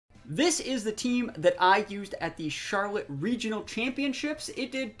This is the team that I used at the Charlotte Regional Championships.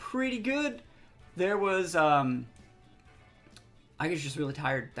 It did pretty good. There was, I was just really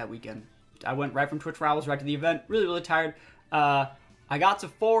tired that weekend. I went right from Twitch Rivals right to the event. Really, really tired. I got to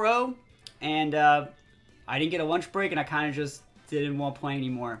 4-0, and I didn't get a lunch break, and I kind of just didn't want to play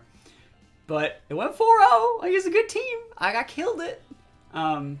anymore. But it went 4-0. Like, it's a good team. I killed it.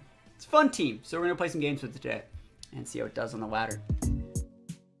 It's a fun team, so we're going to play some games with it today and see how it does on the ladder.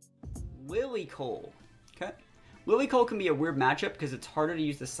 Lily Cole. Okay. Lily Cole can be a weird matchup because it's harder to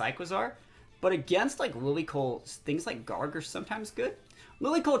use the Cyclozar, but against like Lily Cole, things like Garg are sometimes good.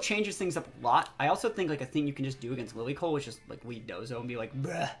 Lily Cole changes things up a lot. I also think like a thing you can just do against Lily Cole is just like lead Dozo and be like,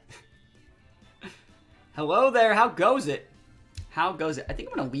 bruh. Hello there, how goes it? How goes it? I think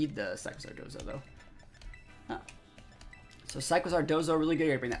I'm going to lead the Cyclozar Dozo though. Huh. So Cyclozar Dozo really good.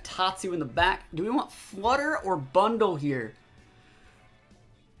 You're going to bring that Tatsu in the back. Do we want Flutter or Bundle here?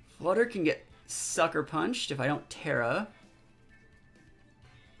 Flutter can get sucker punched if I don't Terra.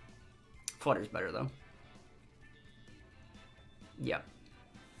 Flutter's better though. Yep.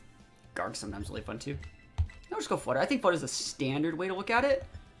 Garg's sometimes really fun too. I'll just go Flutter. I think Flutter's the standard way to look at it.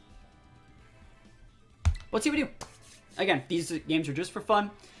 Let's see what we do. Again, these games are just for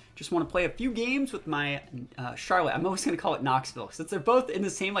fun. Just want to play a few games with my Charlotte. I'm always going to call it Knoxville. Since they're both in the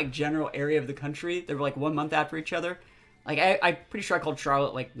same like general area of the country. They were like 1 month after each other. Like, I'm pretty sure I called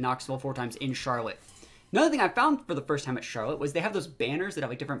Charlotte, like, Knoxville 4 times in Charlotte. Another thing I found for the first time at Charlotte was they have those banners that have,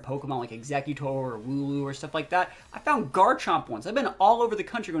 like, different Pokemon, like Executor or Wooloo or stuff like that. I found Garchomp ones. I've been all over the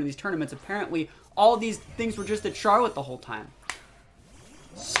country going to these tournaments. Apparently, all these things were just at Charlotte the whole time.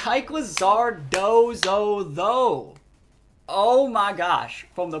 Cyclozar Dozo, though. Oh, my gosh.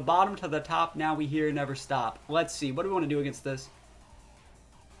 From the bottom to the top, now we hear never stop. Let's see. What do we want to do against this?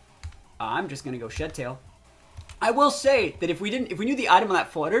 I'm just going to go Shed Tail. I will say that if we knew the item on that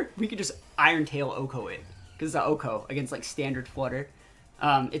Flutter, we could just Iron Tail Oko it. Because it's an Oko against like standard Flutter.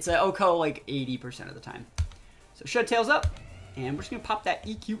 It's an Oko like 80% of the time. So Shed Tail's up. And we're just going to pop that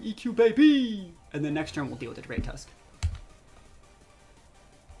EQ, baby. And then next turn we'll deal with the Great Tusk.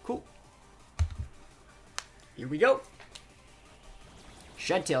 Cool. Here we go.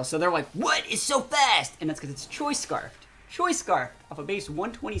 Shed Tail. So they're like, what is so fast? And that's because it's Choice Scarfed. Choice Scarfed off a base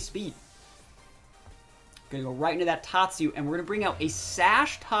 120 speed. Gonna go right into that Tatsu, and we're gonna bring out a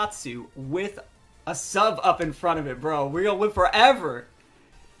Sash Tatsu with a sub up in front of it, bro. We're gonna live forever.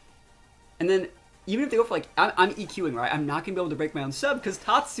 And then, even if they go for like, I'm EQing, right? I'm not gonna be able to break my own sub because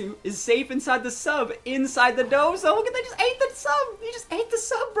Tatsu is safe inside the sub, inside the Dozo. Look at that, just ate the sub. You just ate the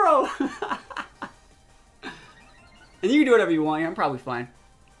sub, bro. And you can do whatever you want here. I'm probably fine.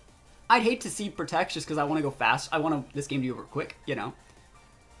 I'd hate to see Protect just because I want to go fast. I want this game to be over quick, you know.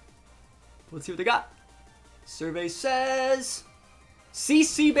 Let's see what they got. Survey says...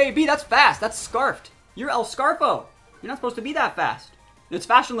 CC, baby, that's fast. That's Scarfed. You're El Scarfo. You're not supposed to be that fast. It's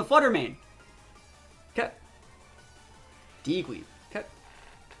faster than the Flutter main. Okay. Deegweave. Okay.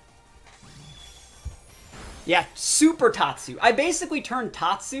 Yeah, Super Tatsu. I basically turned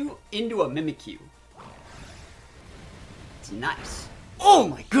Tatsu into a Mimikyu. It's nice. Oh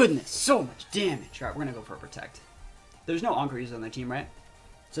my goodness, so much damage. Alright, we're gonna go for a Protect. There's no Encore user on the team, right?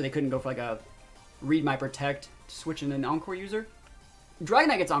 So they couldn't go for like a... Read my Protect, switch in an Encore user.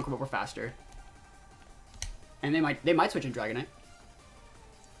 Dragonite gets Encore, but we're faster. And they might switch in Dragonite.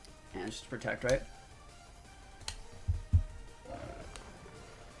 And just Protect, right?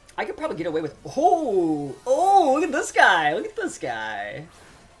 I could probably get away with... Oh! Oh, look at this guy! Look at this guy!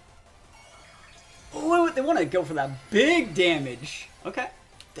 Oh, they want to go for that big damage. Okay.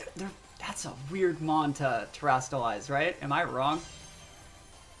 That's a weird Mon to Terrastalize, right? Am I wrong?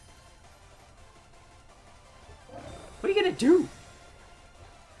 What are you gonna do?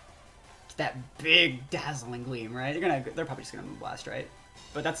 That big dazzling gleam, right? They're probably just gonna Moonblast, right?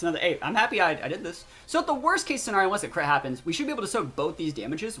 But that's another. Hey, I'm happy I did this. So at the worst case scenario, unless a crit happens, we should be able to soak both these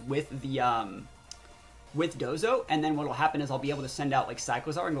damages with the with Dozo, and then what'll happen is I'll be able to send out like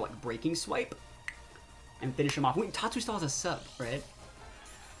Cyclozar and go like Breaking Swipe and finish him off. Wait, Tatsu still has a sub, right?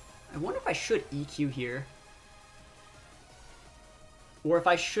 I wonder if I should EQ here. Or if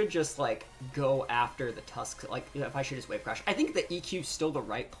I should just, like, go after the Tusk. Like, if I should just Wave Crash. I think the EQ's still the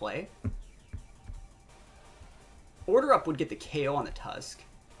right play. Order Up would get the KO on the Tusk.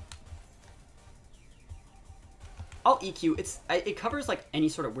 I'll EQ. It covers, like, any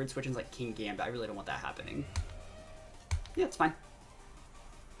sort of weird switch-ins like King Gambit. I really don't want that happening. Yeah, it's fine.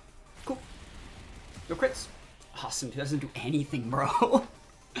 Cool. No crits. Awesome. It doesn't do anything, bro.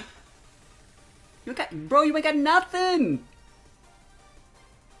 You ain't got nothing!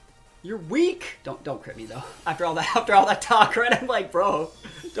 You're weak. Don't crit me though. After all that talk, right? I'm like, bro,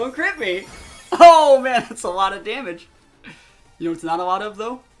 don't crit me. Oh man, that's a lot of damage. You know, it's not a lot of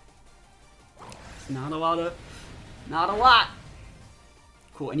though. It's not a lot of. Not a lot.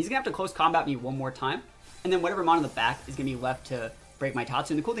 Cool. And he's gonna have to close combat me one more time, and then whatever mon in the back is gonna be left to break my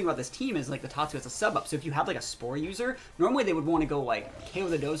Tatsu. And the cool thing about this team is like the Tatsu has a sub up. So if you have like a Spore user, normally they would want to go like KO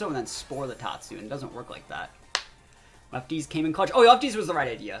the Dozo and then Spore the Tatsu, and it doesn't work like that. Lefties came in clutch. Oh, lefties was the right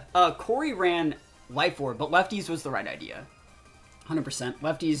idea. Corey ran Life Orb, but lefties was the right idea. 100%.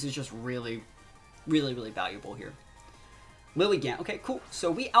 Lefties is just really, really, really valuable here. Lilligant. Okay, cool.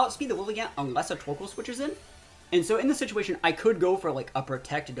 So we outspeed the Lilligant unless a Torkoal switches in. And so in this situation, I could go for like a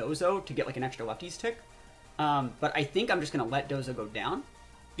Protect Dozo to get like an extra lefties tick. But I think I'm just going to let Dozo go down.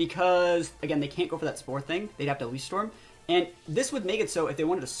 Because, again, they can't go for that Spore thing. They'd have to Leaf Storm. And this would make it so if they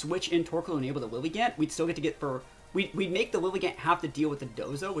wanted to switch in Torkoal and enable the Lilligant, we'd still get to get for... We'd make the Lilligant have to deal with the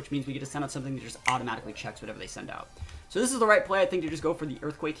Dozo, which means we get to send out something that just automatically checks whatever they send out. So this is the right play, I think, to just go for the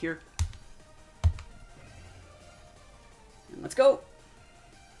Earthquake here. And let's go.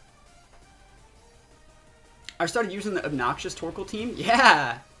 I started using the obnoxious Torkoal team.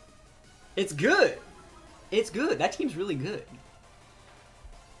 Yeah! It's good. It's good. That team's really good.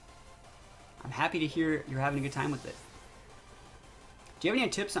 I'm happy to hear you're having a good time with it. Do you have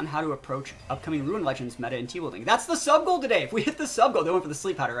any tips on how to approach upcoming Ruin Legends meta in T-Building? That's the sub goal today. If we hit the sub goal, they went for the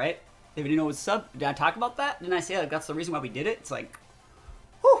sleep powder, right? They didn't know it was sub. Did I talk about that? Didn't I say like that's the reason why we did it? It's like,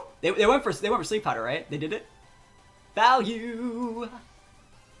 whew. They went for sleep powder, right? They did it. Value.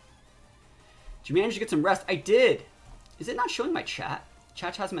 Did you manage to get some rest? I did. Is it not showing my chat?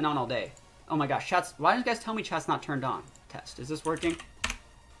 Chat hasn't been on all day. Oh my gosh, chat's. Why didn't you guys tell me chat's not turned on? Test. Is this working?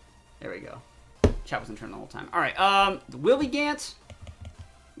 There we go. Chat wasn't turned on the whole time. All right. The Lilligant.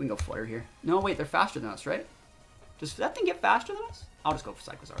 We can go Flutter here. No, wait, they're faster than us, right? Does that thing get faster than us? I'll just go for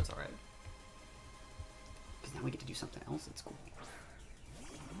Cyclozar, it's alright. Because now we get to do something else that's cool.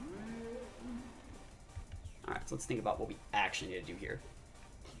 Alright, so let's think about what we actually need to do here.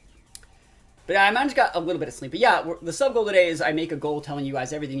 But yeah, I managed to got a little bit of sleep. But yeah, the sub goal today is I make a goal telling you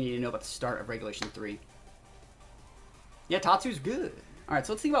guys everything you need to know about the start of Regulation 3. Yeah, Tatsu's good. Alright,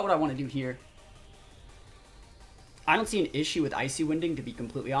 so let's think about what I want to do here. I don't see an issue with Icy Winding, to be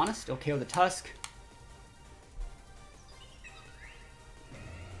completely honest. It'll KO the Tusk.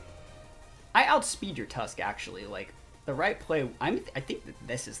 I outspeed your Tusk, actually. Like, the right play... I think that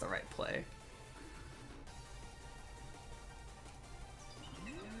this is the right play.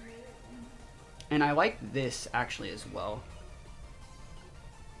 And I like this, actually, as well.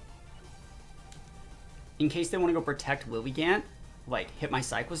 In case they want to go protect Lilligant, like, hit my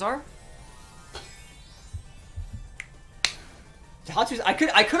Cyclozar. Tatsu's, I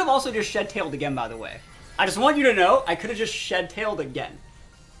could have also just shed-tailed again, by the way. I just want you to know, I could have just shed-tailed again.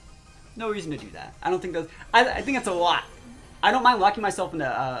 No reason to do that. I don't think that's... I think that's a lot. I don't mind locking myself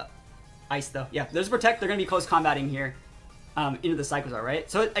into ice, though. Yeah, there's a Protect. They're going to be close combating here into the Cyclozar, right?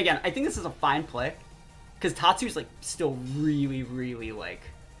 So, again, I think this is a fine play. Because Tatsu's, like, still really, really, like...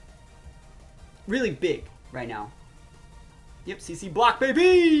 really big right now. Yep, CC block,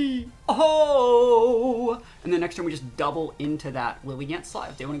 baby! Oh! And then next turn we just double into that Lilligant slot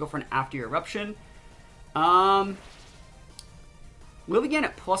if they want to go for an After Eruption. Lilligant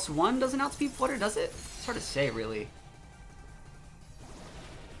at +1 doesn't outspeed Flutter, does it? It's hard to say, really.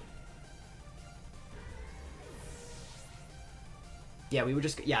 Yeah, we would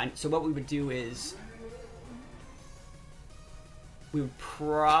just... Yeah, so what we would do is... we would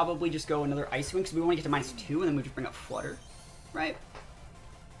probably just go another Ice Wing because we want to get to -2 and then we just bring up Flutter. Right?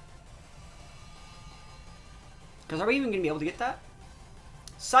 Because are we even going to be able to get that?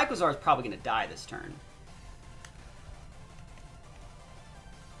 Cyclozar is probably going to die this turn.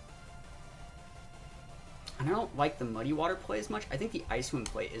 And I don't like the Muddy Water play as much. I think the Ice Wind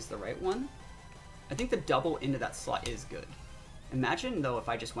play is the right one. I think the double into that slot is good. Imagine, though, if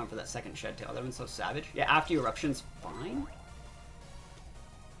I just went for that second Shed Tail. That would have been so savage. Yeah, After Eruption's fine.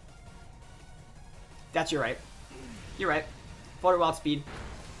 That's your right. You're right. Flutter Wild Speed.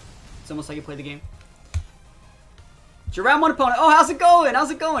 It's almost like you play the game. It's your round 1 opponent. Oh, how's it going?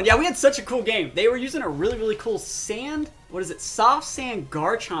 How's it going? Yeah, we had such a cool game. They were using a really, really cool sand. What is it? Soft Sand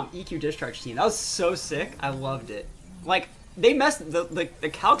Garchomp EQ Discharge team. That was so sick. I loved it. Like, they messed... The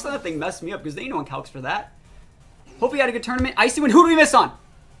calcs on that thing messed me up because they ain't no one calcs for that. Hope we had a good tournament. Icy Wind. Who did we miss on?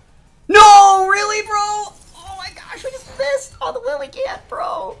 No! Really, bro? Oh my gosh, we just missed on the Lilligant,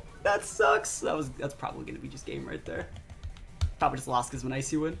 bro. That sucks. That's probably going to be just game right there. Probably just lost because of an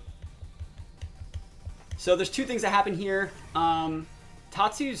Icy Wind. So there's two things that happen here.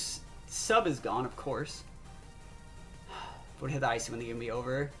 Tatsu's sub is gone, of course. would hit the Icy when the game would be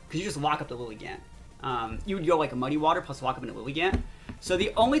over. Because you just lock up the Lilligant. You would go like a Muddy Water plus lock up into Lilligant. So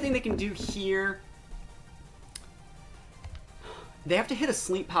the only thing they can do here... They have to hit a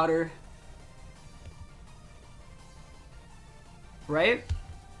Sleep Powder. Right?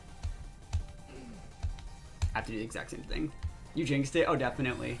 I have to do the exact same thing. You jinxed it? Oh,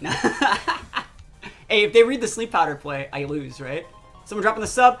 definitely. Hey, if they read the Sleep Powder play, I lose, right? Someone dropping the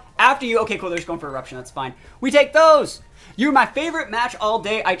sub after you. Okay, cool. They're just going for Eruption. That's fine. We take those. You were my favorite match all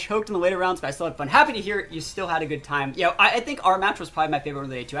day. I choked in the later rounds, but I still had fun. Happy to hear you still had a good time. Yeah, I think our match was probably my favorite of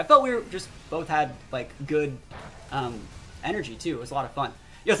the day, too. I felt we were just both had, like, good energy, too. It was a lot of fun.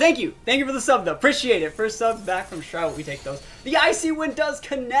 Yo, thank you. Thank you for the sub, though. Appreciate it. First subs back from Shroud. We take those. The Icy Wind does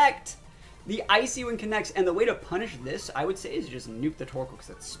connect. The Icy Wind connects. And the way to punish this, I would say, is just nuke the Torkoal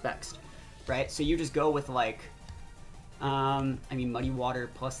because it's spexed. Right? So you just go with, like... I mean, Muddy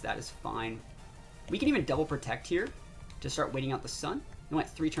Water plus that is fine. We can even double protect here to start waiting out the sun. We went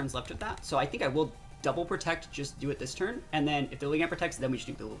 3 turns left with that. So I think I will double protect, just do it this turn. And then if the Lilligant protects, then we just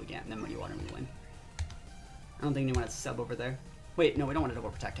nuke the Lilligant. And then Muddy Water and we win. I don't think anyone has a sub over there. Wait, no, we don't want to double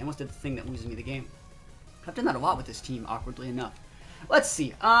protect. I almost did the thing that loses me the game. I've done that a lot with this team, awkwardly enough. Let's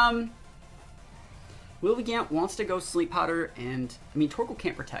see. Lilligant wants to go Sleep Powder, and I mean, Torkoal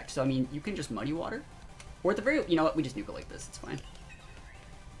can't protect. So, I mean, you can just Muddy Water. Or at the very, you know what, we just nuke it like this, it's fine.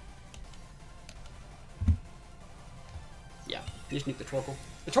 Yeah, you just nuke the Torkoal.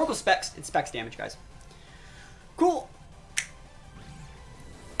 The Torkoal specs, it specs damage, guys. Cool.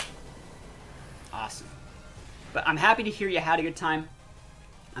 Awesome. But I'm happy to hear you had a good time.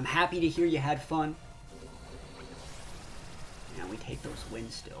 I'm happy to hear you had fun. Yeah, we take those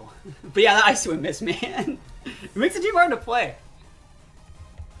wins still. But yeah, the Icy Wind miss, man. It makes the team hard to play.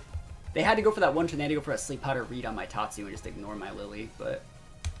 They had to go for that one turn. They had to go for a Sleep Powder read on my Tatsu and just ignore my Lily, but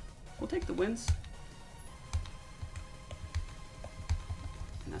we'll take the wins.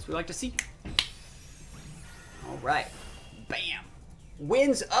 And that's what we like to see. All right. Bam.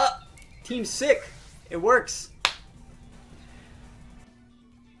 Wins up. Team sick. It works.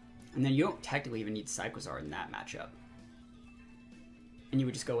 And then you don't technically even need Cyclozar in that matchup. And you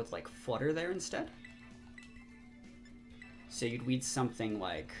would just go with, like, Flutter there instead. So you'd weed something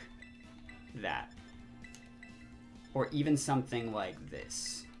like... that. Or even something like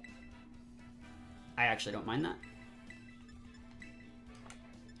this. I actually don't mind that.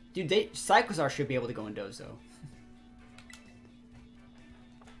 Dude, Cyclozar should be able to go in Dozo.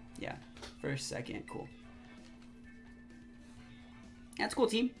 Yeah. First, second, cool. That's cool,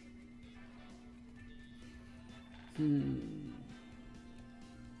 team.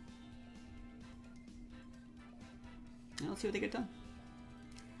 Now let's see what they get done.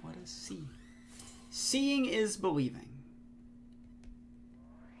 What is see? Seeing is believing.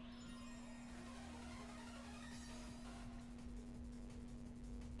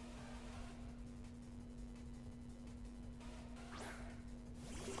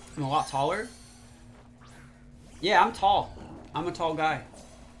 I'm a lot taller. Yeah, I'm tall. I'm a tall guy.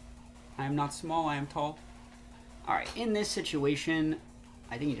 I am not small, I am tall. Alright, in this situation,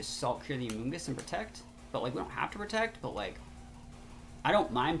 I think you just Salt Cure the Amoonguss and protect. But, like, we don't have to protect, but, like, I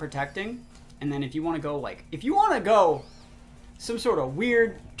don't mind protecting. And then if you want to go, like, if you want to go some sort of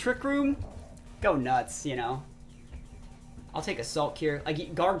weird Trick Room, go nuts, you know. I'll take a Salt Cure.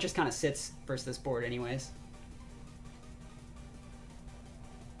 Like, Garg just kind of sits versus this board anyways.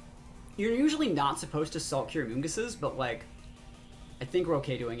 You're usually not supposed to Salt Cure Amoongusses, but, like, I think we're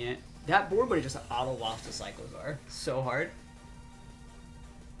okay doing it. That board would have just auto-lost to Cyclozar. So hard.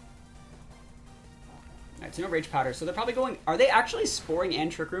 Alright, so no Rage Powder. So they're probably going... Are they actually Sporing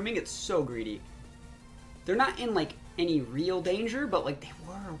and Trick Rooming? It's so greedy. They're not in, like, any real danger, but, like, they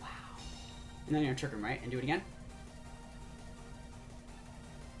were. Wow. And then you're going to Trick Room, right? And do it again?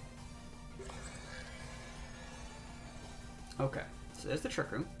 Okay. So there's the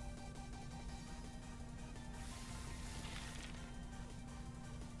Trick Room.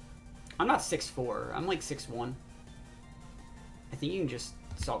 I'm not 6'4". I'm, like, 6'1". I think you can just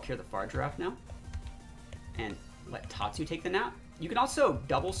Salt Cure the Far Giraffe now. And let Tatsu take the nap. You can also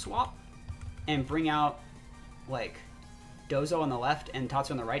double swap and bring out, like, Dozo on the left and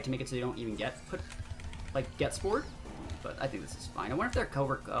Tatsu on the right to make it so you don't even get spored. But I think this is fine. I wonder if they're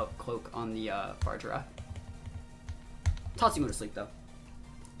Covert Cloak on the Far Giraffe. Tatsu go to sleep, though.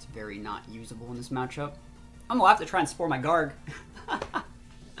 It's very not usable in this matchup. I'm gonna have to try and spore my Garg.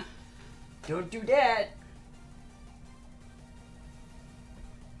 Don't do that.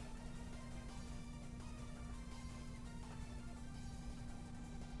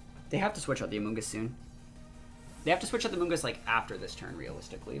 They have to switch out the Amoonguss soon. They have to switch out the Amoonguss, like, after this turn,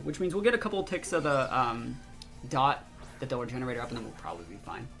 realistically. Which means we'll get a couple ticks of the dot the Dollar Generator up, and then we'll probably be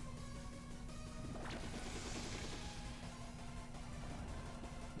fine.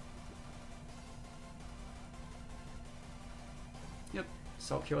 Yep.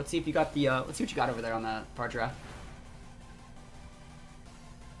 So here, let's see if you got the. Let's see what you got over there on the far draft.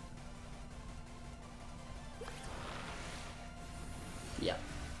 Yep.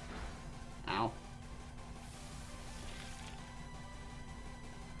 Ow.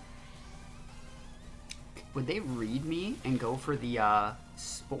 Would they read me and go for the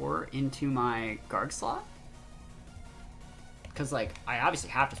Spore into my Garg slot? Because, like, I obviously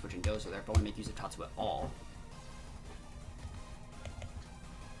have to switch in Dozo there if I want to make use of Tatsu at all.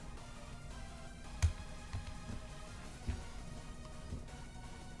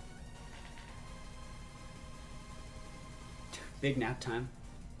 Big nap time.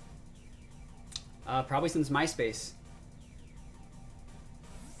 Probably since MySpace.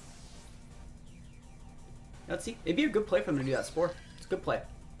 Let's see. It'd be a good play for them to do that Spore. It's a good play.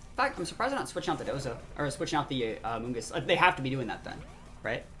 In fact, I'm surprised they're not switching out the Dozo. Or switching out the Mungus. They have to be doing that then,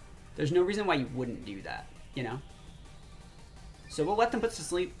 right? There's no reason why you wouldn't do that, you know? So we'll let them put to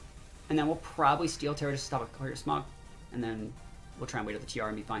sleep. And then we'll probably Steel Terror to stop a clear smog. And then we'll try and wait at the TR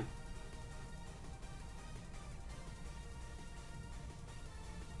and be fine.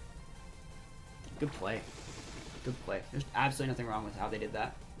 Good play. Good play. There's absolutely nothing wrong with how they did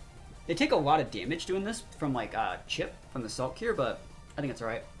that. They take a lot of damage doing this from, like, Chip from the Salt Cure, but I think it's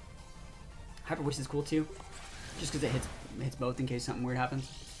alright. Hyper Wish is cool, too. Just because it hits both in case something weird happens.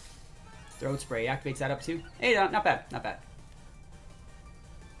 Throat Spray activates that up, too. Hey, not bad. Not bad.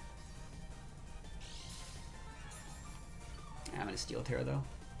 I'm going to Steel Terror, though.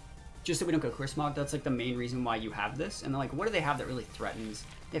 Just so we don't go Clear Smog. That's, like, the main reason why you have this. And, then, like, what do they have that really threatens?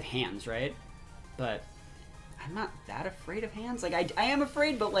 They have hands, right? But I'm not that afraid of hands. Like, I am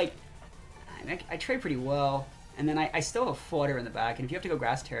afraid, but, like, I trade pretty well. And then I still have Flutter in the back. And if you have to go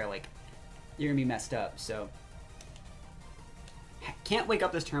Grass Terror, like, you're going to be messed up. So, can't wake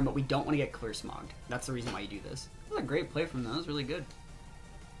up this turn, but we don't want to get Clear Smogged. That's the reason why you do this. That was a great play from them. That was really good.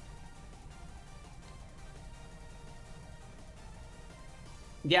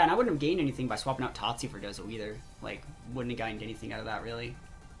 Yeah, and I wouldn't have gained anything by swapping out Tatsu for Dozo either. Like, wouldn't have gained anything out of that, really.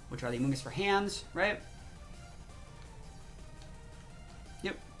 Which are the Amoonguss for hands, right?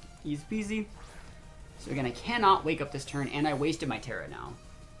 Yep, easy peasy. So again, I cannot wake up this turn, and I wasted my Terra now.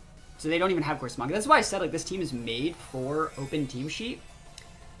 So they don't even have Core Smog. That's why I said, like, this team is made for open team sheet.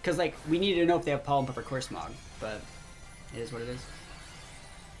 Because, like, we needed to know if they have Pollen Puff or Core Smog. But it is what it is.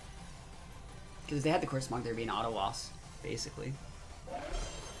 Because if they had the Core Smog, there'd be an auto loss, basically.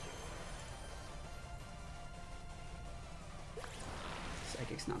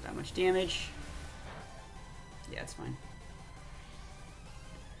 Psychic's not that much damage. Yeah, it's fine.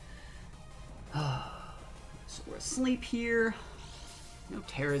 So we're asleep here. No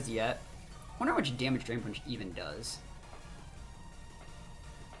Terras yet. Wonder how much damage Drain Punch even does.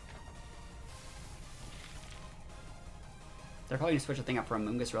 They're probably gonna switch the thing up for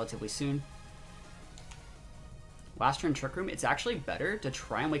Amoonguss relatively soon. Last turn Trick Room, it's actually better to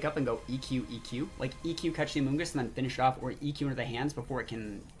try and wake up and go EQ, EQ. Like, EQ catch the Amoonguss and then finish it off, or EQ into the hands before it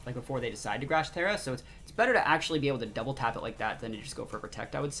can, like, before they decide to Grass Terra. So it's better to actually be able to double tap it like that than to just go for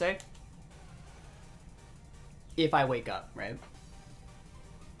Protect, I would say. If I wake up, right?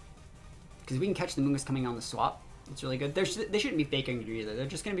 Because we can catch the Amoonguss coming on the swap. It's really good. They shouldn't be faking it either. They're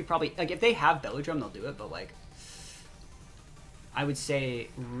just going to be probably, like, if they have Belly Drum, they'll do it, but, like, I would say,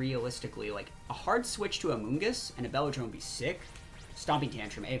 realistically, like, a hard switch to a Amoonguss and a Belladrone would be sick. Stomping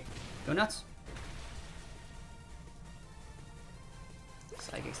Tantrum, hey, go nuts.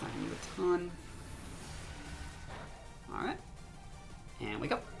 Psychic's not going to do a ton. Alright. And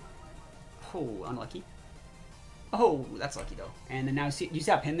wake up. Oh, unlucky. Oh, that's lucky, though. And then now, you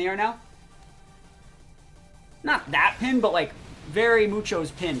see how pinned they are now? Not that pinned, but, like, very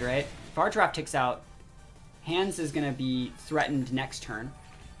mucho's pinned, right? If our draft ticks out, Hands is going to be threatened next turn.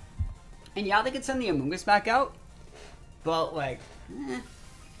 And yeah, they could send the Amoonguss back out. But, like,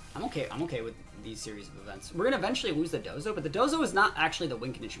 I'm okay with these series of events. We're going to eventually lose the Dozo, but the Dozo is not actually the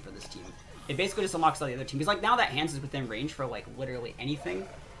win condition for this team. It basically just unlocks all the other team. Because, like, now that Hands is within range for, like, literally anything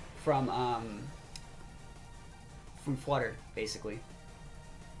from Flutter, basically.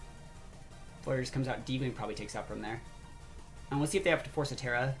 Flutter just comes out deep and probably takes out from there. And we'll see if they have to force a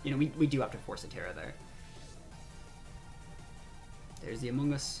Terra. You know, we do have to force a Terra there. There's the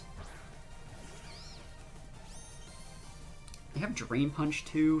Amoonguss. We have Drain Punch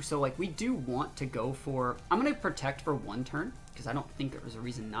too, so like we do want to go for... I'm going to Protect for one turn, because I don't think there was a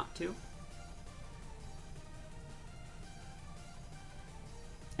reason not to.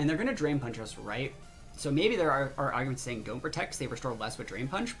 And they're going to Drain Punch us, right? So maybe there are arguments saying don't protect because they restore less with Drain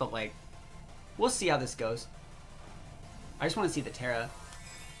Punch, but like, we'll see how this goes. I just want to see the Terra.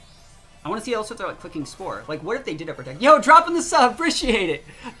 I want to see also if they're like clicking Spore. Like, what if they did a protect? Yo, dropping the sub, appreciate it.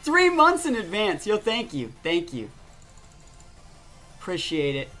 3 months in advance. Yo, thank you. Thank you.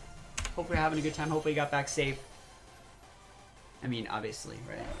 Appreciate it. Hope you're having a good time. Hopefully you got back safe. I mean, obviously,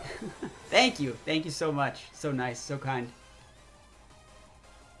 right? Thank you. Thank you so much. So nice. So kind.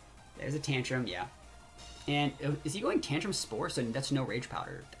 There's a Tantrum, yeah. And is he going Tantrum Spore? So that's no Rage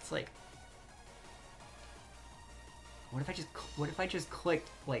Powder. That's like... What if I just clicked,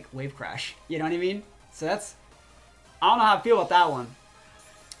 like, Wave Crash? You know what I mean? So that's... I don't know how I feel about that one.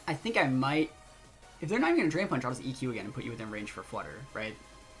 I think I might... If they're not even going to Drain Punch, I'll just EQ again and put you within range for Flutter, right?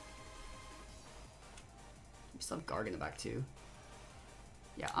 We still have Garg in the back, too.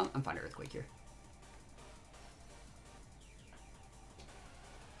 Yeah, I'm fine with Earthquake here.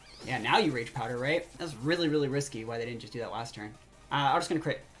 Yeah, now you Rage Powder, right? That's really, really risky why they didn't just do that last turn. I'm just going to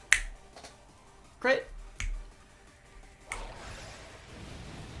crit. Crit!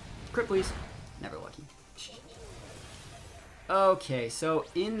 Crit, please. Never lucky. Okay, so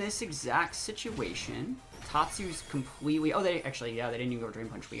in this exact situation, Tatsu's completely... Oh, they actually, yeah, they didn't even go Drain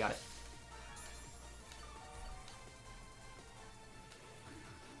Punch. We got it.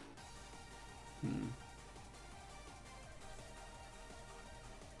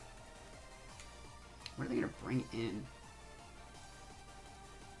 What are they going to bring in?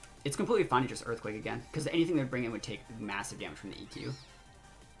 It's completely fine to just Earthquake again, because anything they would bring in would take massive damage from the EQ.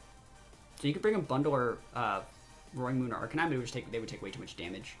 So you could bring a Bundle or Roaring Moon or Arcanine, but they would take way too much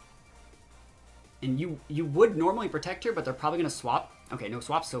damage. And you would normally protect here, but they're probably going to swap. Okay, no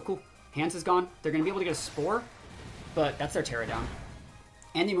swap, so cool. Hands is gone. They're going to be able to get a Spore, but that's their Terra down.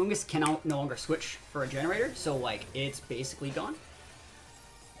 And the Amoonguss can no longer switch for a Generator, so like it's basically gone.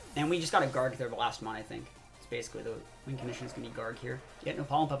 And we just got a Garg there the last mon, I think. It's basically the win condition is going to be Garg here. Yeah, no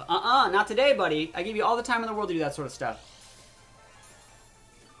Pollen Puff. Not today, buddy. I give you all the time in the world to do that sort of stuff.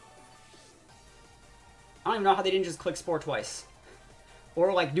 I don't even know how they didn't just click Spore twice.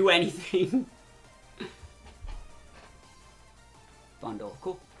 Or, like, do anything. Bundle.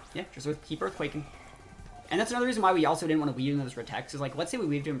 Cool. Yeah, just keep Earthquaking. And that's another reason why we also didn't want to weave into those Protects. Is like, let's say we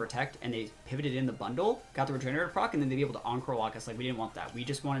weaved in Protect and they pivoted in the Bundle, got the Regenerator proc, and then they'd be able to Encore Lock us. Like, we didn't want that. We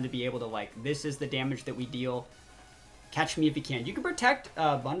just wanted to be able to, like, this is the damage that we deal. Catch me if you can. You can Protect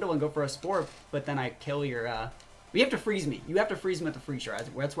Bundle and go for a Spore, but then I kill your... You have to freeze me. You have to freeze me with the Freeze Dry.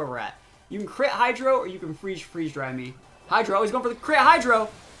 That's where we're at. You can crit Hydro, or you can freeze dry me. Hydro, he's going for the crit Hydro.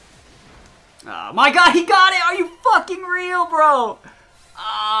 Oh my god, he got it! Are you fucking real, bro?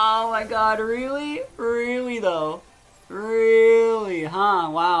 Oh my god, really? Really, though? Really? Huh,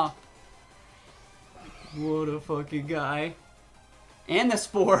 wow. What a fucking guy. And the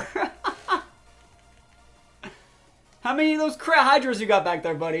Spore. How many of those crit Hydros you got back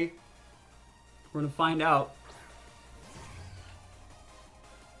there, buddy? We're gonna find out.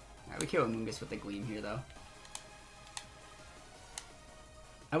 We kill Amoonguss with the Gleam here, though.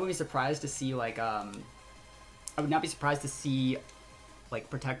 I wouldn't be surprised to see, like, I would not be surprised to see, like,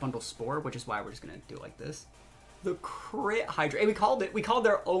 Protect Bundle Spore, which is why we're just gonna do it like this. The crit Hydra. Hey, we called it. We called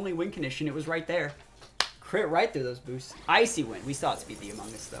their only win condition. It was right there. Crit right through those boosts. Icy win. We saw it speed the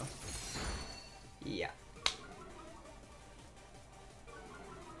Amoonguss, though. Yeah.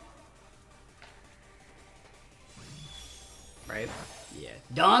 Right? Yeah.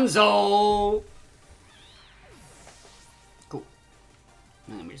 Dunzo! Cool.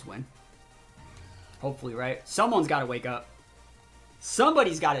 And then we just win. Hopefully, right? Someone's got to wake up.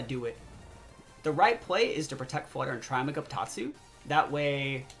 Somebody's got to do it. The right play is to protect Flutter and try and wake up Tatsu. That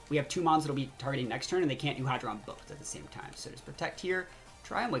way, we have 2 mons that'll be targeting next turn, and they can't do Hydra on both at the same time. So just protect here,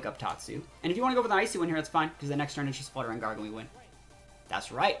 try and wake up Tatsu. And if you want to go with an Icy win here, that's fine, because the next turn it's just Flutter and Garg and we win.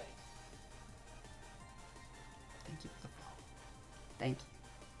 That's right. Thank you for the follow. Thank you.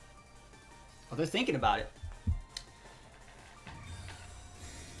 Oh, they're thinking about it.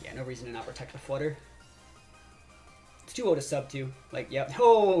 Yeah, no reason to not protect the Flutter. It's too low to sub to. Like, yep.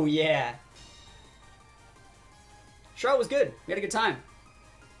 Oh, yeah. Charlotte was good. We had a good time.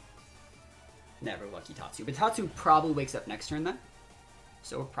 Never lucky Tatsu. But Tatsu probably wakes up next turn then.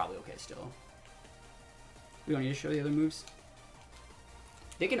 So we're probably okay still. We don't need to show the other moves.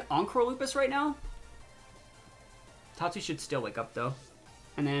 They can Encore Lupus right now. Tatsu should still wake up though.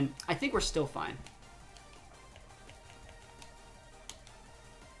 And then I think we're still fine.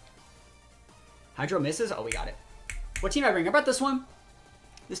 Hydro misses? Oh, we got it. What team I bring? I brought this one.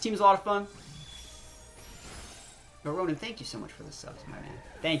 This team is a lot of fun. But Ronan, thank you so much for the subs, my man.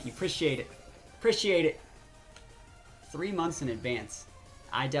 Thank you. Appreciate it. Appreciate it. 3 months in advance.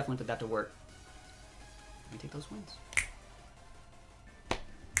 I definitely put that to work. We take those wins.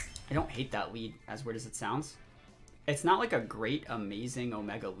 I don't hate that lead, as weird as it sounds. It's not like a great, amazing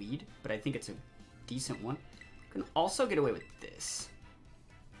Omega lead, but I think it's a decent one. Can also get away with this.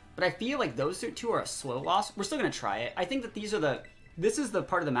 But I feel like those two are a slow loss. We're still going to try it. I think that these are the... This is the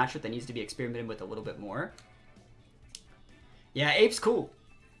part of the matchup that needs to be experimented with a little bit more. Yeah, Ape's cool.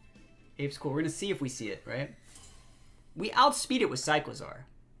 Ape's cool. We're going to see if we see it, right? We outspeed it with Cyclozar.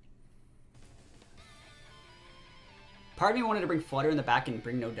 Part of me wanted to bring Flutter in the back and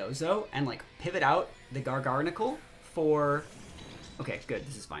bring Nodozo and, like, pivot out the Gargarnacle for... Okay, good.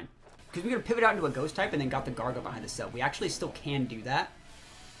 This is fine. Because we're going to pivot out into a Ghost type and then got the Gargo behind the cell. We actually still can do that.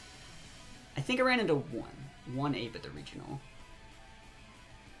 I think I ran into one ape at the regional.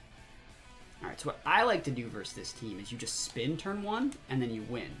 Alright, so what I like to do versus this team is you just spin turn 1 and then you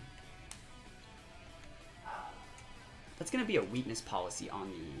win. That's going to be a weakness policy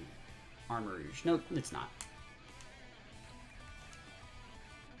on the Armarouge. No, it's not.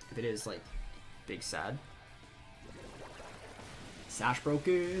 If it is, like, big sad. Sash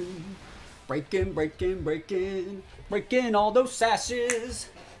broken. Breaking, breaking, breaking. Breaking all those sashes.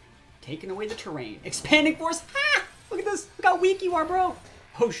 Taking away the terrain. Expanding force. Ha! Look at this. Look how weak you are, bro.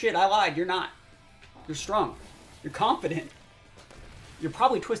 Oh shit, I lied. You're not. You're strong. You're confident. You're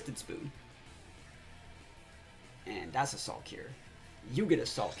probably Twisted Spoon. And that's a Salt Cure. You get a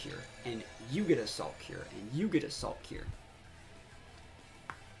Salt Cure. And you get a Salt Cure. And you get a Salt Cure.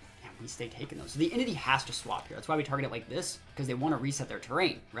 We stay taking those. So the entity has to swap here. That's why we target it like this, because they want to reset their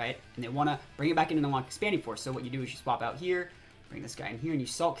terrain, right? And they want to bring it back into the long expanding force. So what you do is you swap out here, bring this guy in here, and you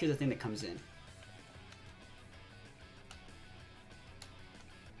Salt Cure the thing that comes in.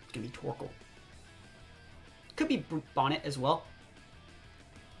 It's going to be Torkoal. Could be Bonnet as well.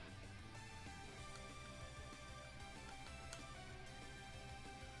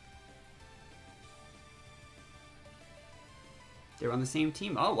 They're on the same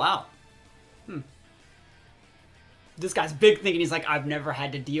team. Oh, wow. This guy's big thinking. He's like, I've never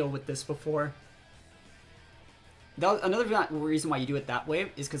had to deal with this before. Another reason why you do it that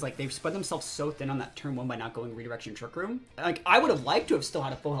way is because, like, they've spread themselves so thin on that turn 1 by not going Redirection Trick Room. Like, I would have liked to have still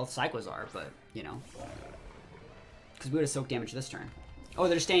had a full health Cyclozar, but, you know. Because we would have soaked damage this turn. Oh,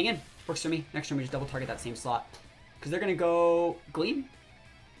 they're just staying in. Works for me. Next turn we just double target that same slot. Because they're going to go Gleam.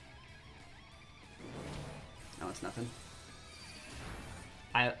 No, it's nothing.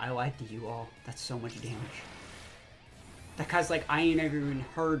 I lied to you all. That's so much damage. That guy's like, I ain't ever even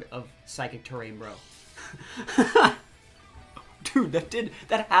heard of Psychic Terrain, bro. Dude,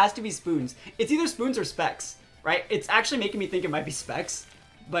 that has to be Spoons. It's either Spoons or Specs, right? It's actually making me think it might be Specs.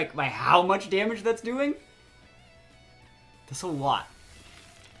 Like, by how much damage that's doing? That's a lot.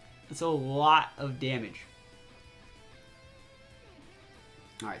 That's a lot of damage.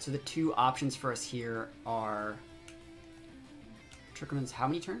 Alright, so the two options for us here are... Trickerman's how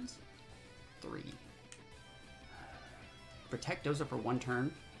many turns? 3. Protect Dozo for 1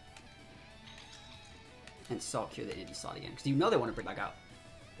 turn. And Salt Cure the entity slot again. Because you know they want to bring back out.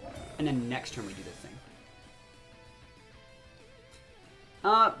 And then next turn we do this thing.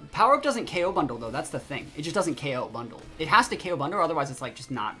 Power Up doesn't KO bundle though, that's the thing. It just doesn't KO bundle. It has to KO bundle, otherwise it's like just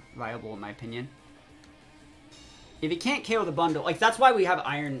not viable in my opinion. If it can't KO the bundle, like that's why we have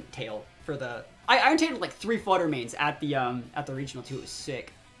Iron Tail for the... Iron Tail with like 3 Flutter mains at the regional too. It was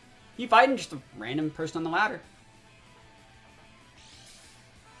sick. You fighting just a random person on the ladder.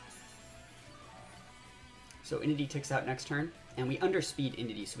 So Entity ticks out next turn, and we underspeed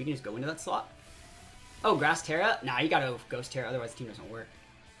Entity, so we can just go into that slot. Oh, Grass Terra? Nah, you gotta Ghost Terra, otherwise the team doesn't work.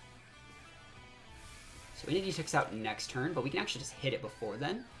 So Entity ticks out next turn, but we can actually just hit it before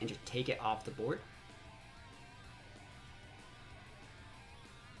then, and just take it off the board.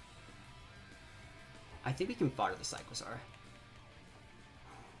 I think we can fodder the Cyclozar.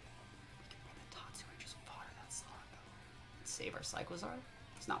 We can bring the Tatsu and just fodder that slot, though. And save our Cyclozar?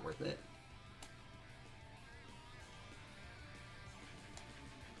 It's not worth it.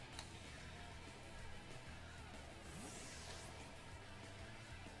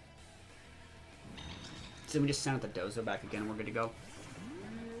 So we just send out the Dozo back again and we're good to go.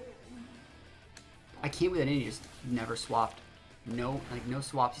 I can't believe that Entity just never swapped. No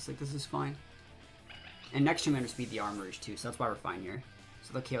swaps. He's like, this is fine. And next turn we underspeed the Armarouge too, so that's why we're fine here.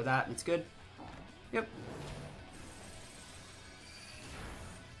 So they'll KO that and it's good. Yep.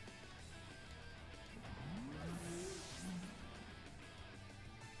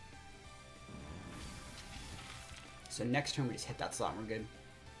 So next turn we just hit that slot and we're good.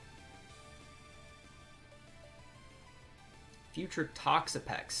 Future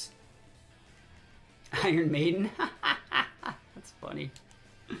Toxapex. Iron Maiden. That's funny.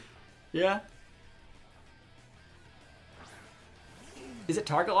 Yeah. Is it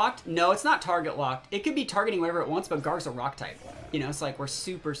target locked? No, it's not target locked. It could be targeting whatever it wants, but Garg's a rock type. You know, it's like we're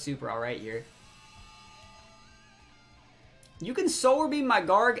super, super alright here. You can Solar Beam my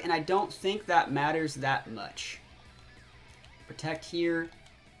Garg, and I don't think that matters that much. Protect here.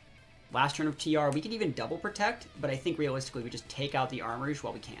 Last turn of TR. We could even double protect, but I think realistically we just take out the Armorouge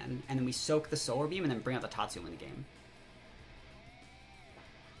while we can, and then we soak the Solar Beam and then bring out the THATSAplusONE in the game.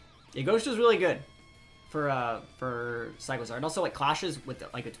 Yeah, Ghost is really good for Cyclozar. It also like clashes with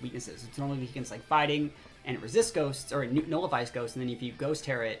like its weaknesses. It's normally weak against like fighting, and it resists ghosts or it nullifies ghosts, and then if you Ghost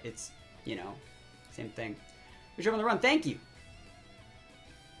Terra it, it's, you know, same thing. You're on the run. Thank you.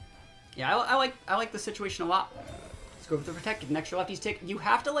 Yeah, I like the situation a lot. Let's go for the protect. Get an extra lefties tick. You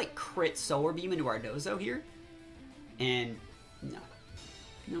have to like crit Solar Beam into our Dozo here, and no,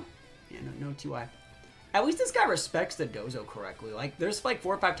 yeah, no 2i. At least this guy respects the Dozo correctly. Like, there's like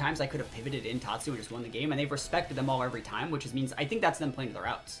 4 or 5 times I could have pivoted in Tatsu and just won the game, and they've respected them all every time, which means I think that's them playing to their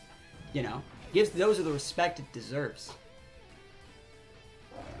outs. You know, gives Dozo the respect it deserves.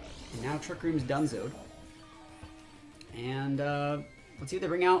 And now Trick Room's donezoed. And let's see what they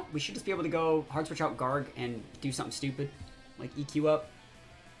bring out. We should just be able to go hard switch out Garg and do something stupid, like EQ up.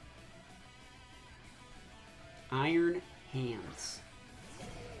 Iron Hands.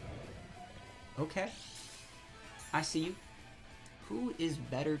 Okay. I see you. Who is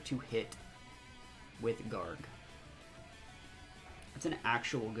better to hit with Garg? That's an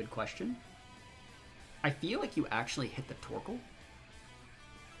actual good question. I feel like you actually hit the Torkoal.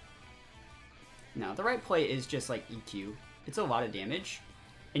 No, the right play is just like EQ. It's a lot of damage,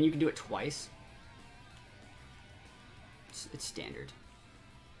 and you can do it twice. It's standard.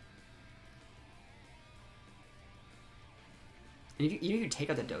 And if you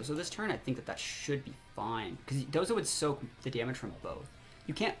take out the Dozo this turn, I think that should be fine. Because Dozo would soak the damage from both.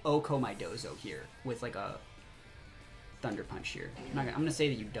 You can't Oko my Dozo here with like a Thunder Punch here. I'm going to say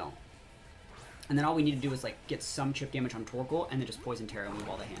that you don't. And then all we need to do is like get some chip damage on Torkoal and then just Poison Terra and move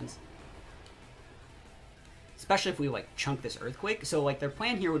all the hands. Especially if we like chunk this Earthquake. So like their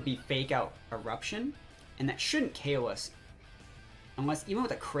plan here would be fake out Eruption. And that shouldn't KO us. Unless, even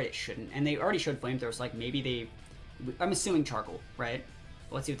with a crit it shouldn't. And they already showed Flamethrowers, like maybe they... I'm assuming Charcoal, right?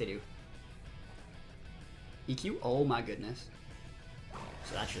 Let's see what they do. EQ? Oh my goodness.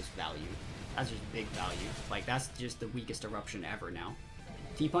 So that's just value. That's just big value. Like, that's just the weakest Eruption ever now.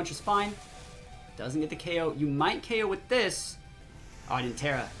 T-Punch is fine. Doesn't get the KO. You might KO with this. Oh, I didn't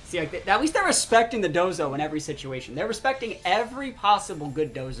Terra. See, like, at least they're respecting the Dozo in every situation. They're respecting every possible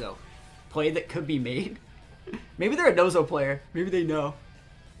good Dozo play that could be made. Maybe they're a Dozo player. Maybe they know.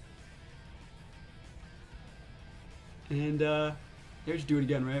 And, here's do it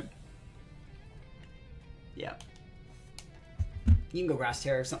again, right? Yeah. You can go Grass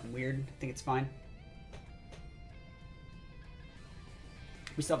Terror or something weird. I think it's fine.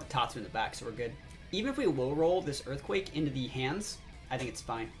 We still have the Tatsu in the back, so we're good. Even if we low roll this Earthquake into the hands, I think it's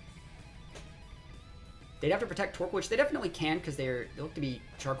fine. They'd have to protect Torkoal, which they definitely can because they look to be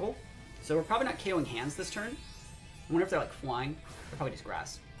Charcoal. So we're probably not KOing hands this turn. I wonder if they're like flying. They're probably just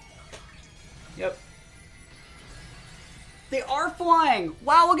grass. Yep. They are flying!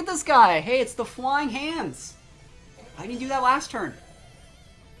 Wow, look at this guy! Hey, it's the flying hands! Why didn't you do that last turn?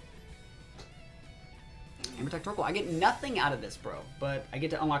 And protect Torkoal. I get nothing out of this, bro. But I get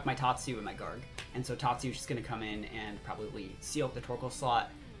to unlock my Tatsu and my Garg. And so Tatsu's just going to come in and probably seal up the Torkoal slot,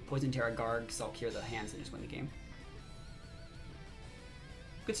 Poison Terra Garg, Salt Cure the hands, and just win the game.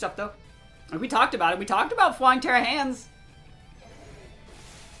 Good stuff, though. Like we talked about it. We talked about Flying Terra hands.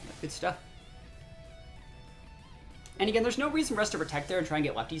 Good stuff. And again, there's no reason for us to protect there and try and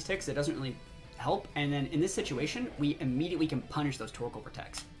get lefties ticks. It doesn't really help. And then in this situation, we immediately can punish those Torkoal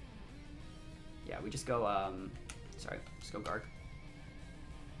protects. Yeah, we just go, sorry, just go Garg.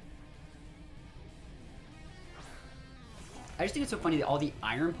 I just think it's so funny that all the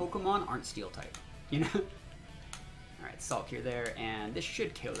Iron Pokemon aren't Steel type, you know? Alright, Salt Cure there, and this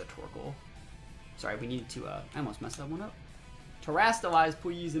should kill the Torkoal. Sorry, we needed to, I almost messed that one up. Terrastalize,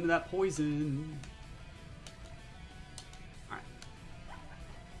 please, into that poison.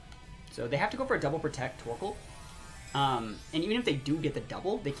 So they have to go for a double protect Torkoal. And even if they do get the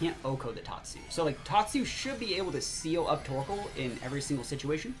double, they can't Oko the Tatsu. So like Tatsu should be able to seal up Torkoal in every single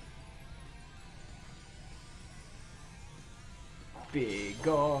situation. Big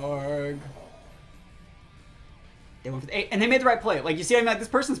Garg. They went for the 8, and they made the right play. Like you see, I mean, like this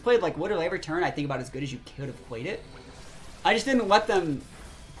person's played like literally every turn I think about as good as you could have played it. I just didn't let them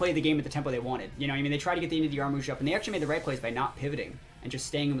play the game at the tempo they wanted. You know what I mean? They tried to get the end of the Armourouge up, and they actually made the right plays by not pivoting and just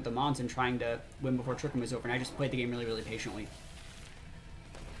staying in with the Mons and trying to win before Trick Room was over, and I just played the game really, really patiently.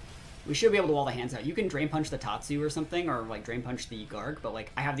 We should be able to wall the hands out. You can Drain Punch the Tatsu or something, or like Drain Punch the Garg, but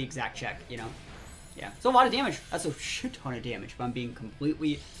like I have the exact check, you know? Yeah, so a lot of damage. That's a shit ton of damage, if I'm being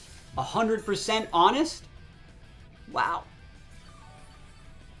completely 100% honest. Wow.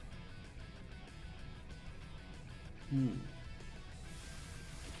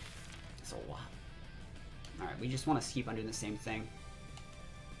 That's a lot. Alright, we just want to keep on doing the same thing.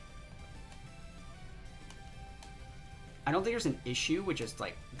 I don't think there's an issue with just,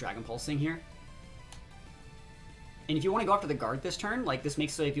 like, Dragon Pulsing here. And if you want to go after the Garg this turn, like, this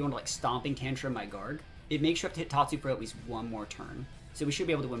makes it so if you want to, like, Stomping Tantrum my Garg, it makes you have to hit Tatsu for at least one more turn. So we should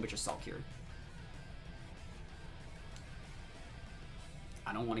be able to win with just Salt Cure.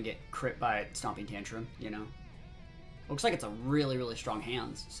 I don't want to get crit by Stomping Tantrum, you know? Looks like it's a really, really strong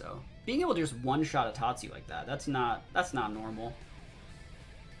hands, so... Being able to just one-shot a Tatsu like that, that's not normal.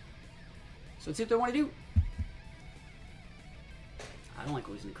 So let's see what they want to do. I don't like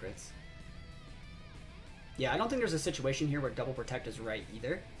losing to crits. Yeah, I don't think there's a situation here where Double Protect is right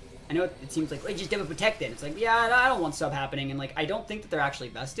either. I know it seems like, just Double Protect then. It's like, yeah, I don't want sub happening, and like, I don't think that they're actually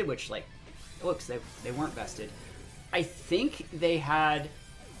vested, which like, looks, they weren't vested. I think they had...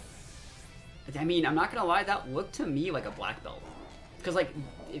 I mean, I'm not gonna lie, that looked to me like a black belt. Because, like,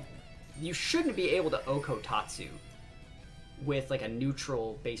 you shouldn't be able to Oko Tatsu with, like, a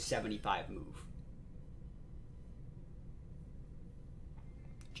neutral base 75 move.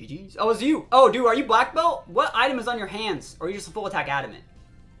 GG's. Oh, it's you! Oh, dude, are you black belt? What item is on your hands? Or are you just a full attack adamant?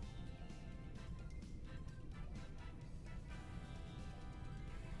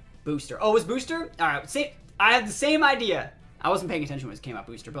 Booster. Oh, it was booster? Alright, I had the same idea. I wasn't paying attention when it came out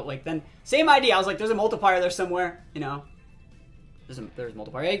booster, but like then same idea. I was like, there's a multiplier there somewhere, you know. There's a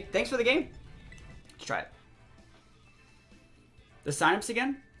multiplier. Hey, thanks for the game. Let's try it. The signups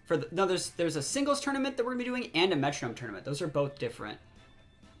again for the, no. There's a singles tournament that we're gonna be doing and a metronome tournament. Those are both different.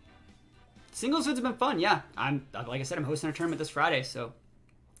 Singles has been fun. Yeah, like I said, I'm hosting a tournament this Friday, so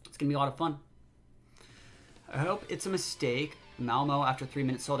it's gonna be a lot of fun. I hope it's a mistake. Malmo after 3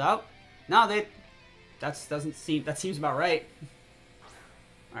 minutes sold out. No, that seems about right.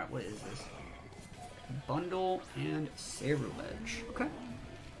 Alright, what is this? Bundle and Saberledge. Okay.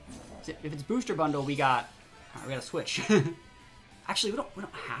 If it's booster bundle, we gotta switch. Actually, we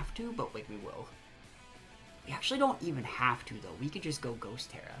don't have to, but like we will. We actually don't even have to though. We could just go Ghost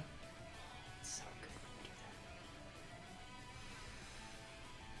Terra. It's so good when we do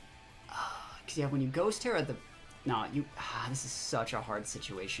that. Cause yeah, when you Ghost Terra, this is such a hard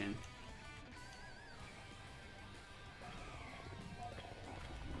situation.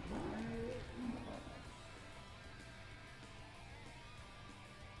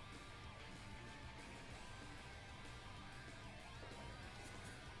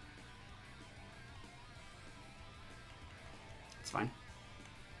 It's fine.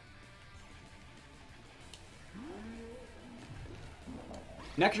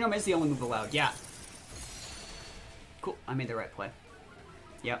 Metronome is the only move allowed. Yeah. Cool. I made the right play.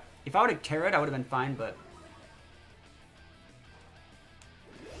 Yep. If I would have Terra'd, I would have been fine, but...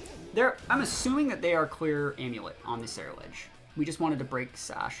 I'm assuming that they are clear Amulet on the Saberledge. We just wanted to break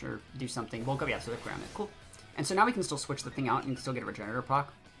Sash or do something. Bulk up, yeah, so they're clear Amulet. Cool. And so now we can still switch the thing out and still get a Regenerator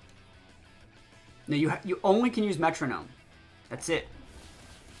proc. No, you only can use Metronome. That's it.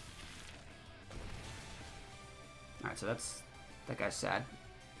 Alright, so that guy's sad.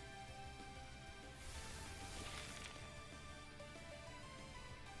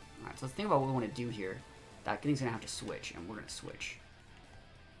 Alright, so let's think about what we want to do here. That thing's gonna have to switch, and we're gonna switch.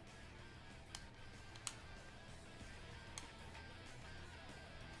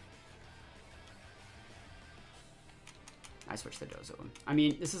 I switched the Dozo. I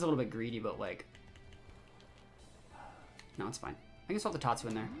mean, this is a little bit greedy, but like... No, it's fine. I can swap the Tatsu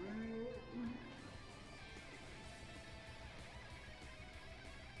in there.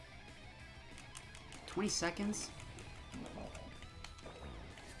 $20 seconds?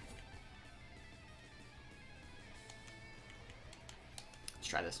 Let's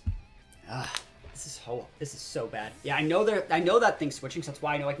try this. Ugh, this is so bad. Yeah, I know that thing's switching, so that's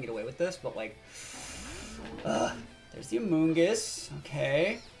why I know I can get away with this, but like... There's the Amoonguss.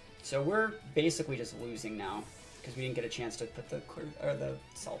 Okay. So we're basically just losing now. Because we didn't get a chance to put the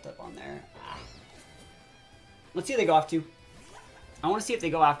salt up on there. Let's see if they go off to. I want to see if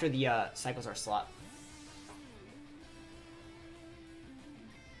they go after the Cyclozar slot.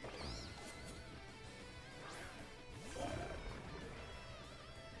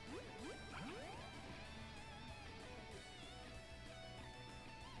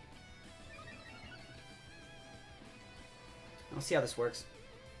 Let's see how this works.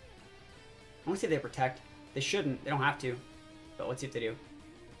 I want to see if they protect. They shouldn't. They don't have to. But let's see if they do.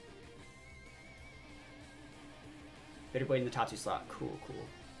 Bitterblade in the Tatsu slot. Cool, cool.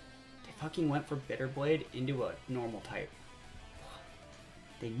 They fucking went for Bitterblade into a normal type.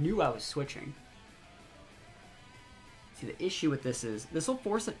 They knew I was switching. See, the issue with this is, this will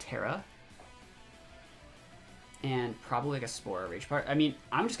force a Terra. And probably like a Spore or Rage Part. I mean,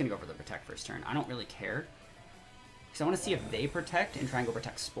 I'm just going to go for the Protect first turn. I don't really care. Because I want to see if they protect and try and go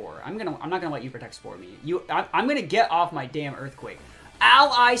protect Spore. I'm not going to let you protect Spore me. I'm going to get off my damn Earthquake.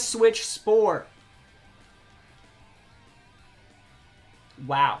 Ally switch Spore.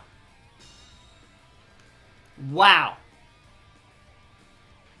 Wow. Wow.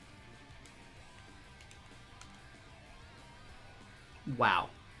 Wow.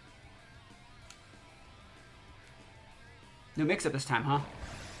 No mix-up this time, huh?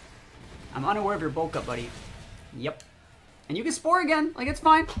 I'm unaware of your bulk up, buddy. Yep. And you can Spore again. Like, it's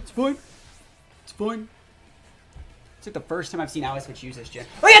fine. It's fine. It's fine. It's like the first time I've seen Ally Switch use this gen.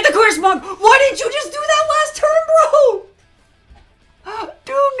 Oh, you had the Clear Smog! Why didn't you just do that last turn, bro?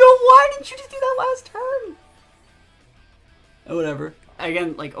 Dude, no, why didn't you just do that last turn? Oh, whatever.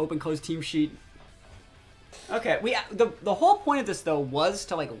 Again, like, open-close team sheet. Okay, the whole point of this, though, was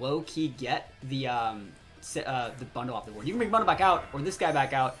to, like, low-key get the bundle off the board. You can bring bundle back out, or this guy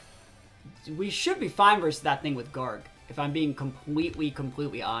back out. We should be fine versus that thing with Garg, if I'm being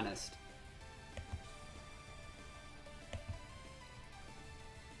completely honest.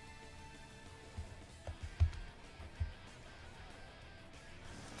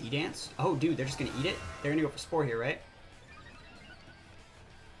 D-Dance? Oh, dude, they're just gonna eat it? They're gonna go for Spore here, right?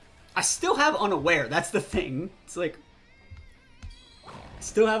 I still have Unaware, that's the thing. It's like...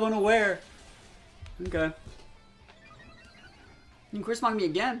 Still have Unaware. Okay. You can Clear Smog me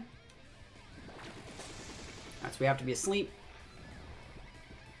again. That's we have to be asleep.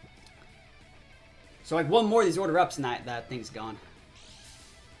 So like one more of these order ups and that thing's gone.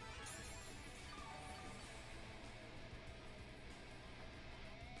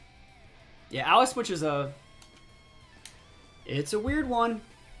 Yeah, Ally Switch is it's a weird one.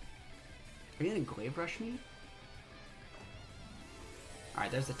 Are you gonna Glaive Rush me?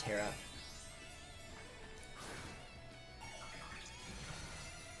 Alright, there's the Terra.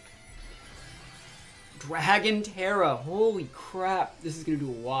 Dragon Terra. Holy crap. This is going to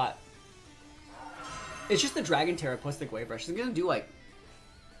do a lot. It's just the Dragon Terra plus the Glaive Rush. It's going to do like...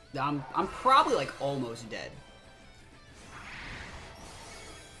 I'm probably like almost dead.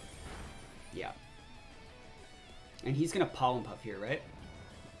 Yeah. And he's going to Pollen Puff here, right?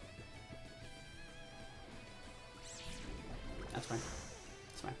 That's fine.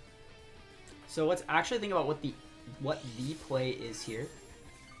 That's fine. So let's actually think about what the play is here.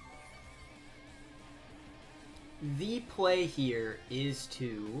 The play here is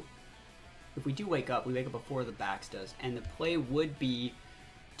to, if we do wake up, we wake up before the backs does, and the play would be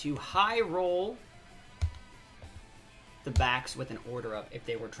to high roll the backs with an order up if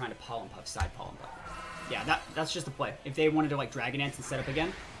they were trying to Pollen Puff, side Pollen Puff. Yeah, that's just the play. If they wanted to like Dragon Dance and set up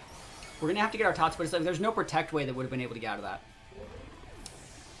again, we're gonna have to get our Tots, but it's like there's no Protect way that would have been able to get out of that.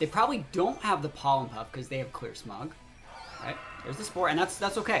 They probably don't have the Pollen Puff because they have Clear Smog. Right? There's the Spore, and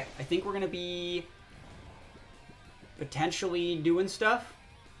that's okay. I think we're gonna be potentially doing stuff.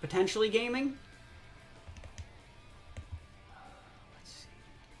 Potentially gaming. Let's see.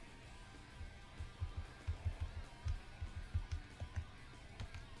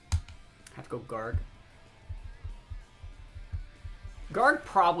 Have to go Garg. Garg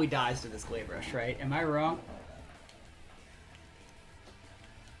probably dies to this Glaive Rush, right? Am I wrong?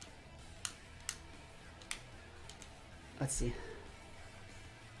 Let's see.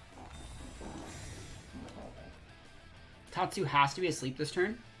 Tatsu has to be asleep this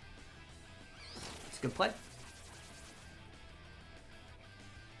turn. It's a good play.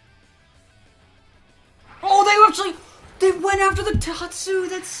 Oh, they went after the Tatsu.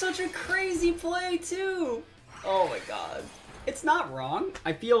 That's such a crazy play, too. Oh my god. It's not wrong.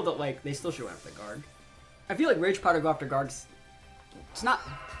 I feel that, like, they still should go after the Garg. I feel like Rage Powder go after Gargs. It's not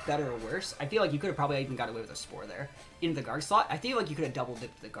better or worse. I feel like you could have probably even got away with a Spore there. Into the Garg slot. I feel like you could have double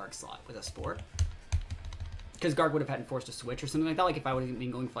dipped the Garg slot with a Spore. Because Garg would have had forced a switch or something like that. Like if I would have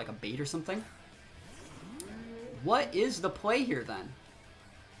been going for like a bait or something. What is the play here then?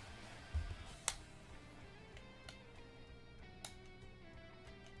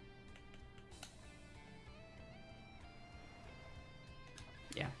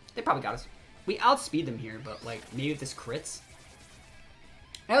 Yeah, they probably got us. We outspeed them here, but like maybe if this crits.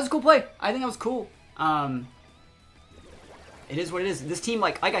 That was a cool play. I think that was cool. It is what it is. This team,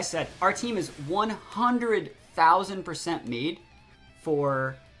 like I said, our team is 100,000% made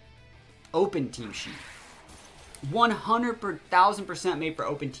for open team sheet. 100,000% made for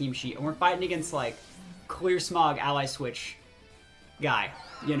open team sheet, and we're fighting against like clear smog ally switch guy,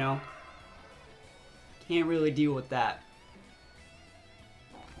 you know? Can't really deal with that.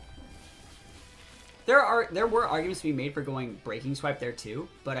 There were arguments to be made for going breaking swipe there too,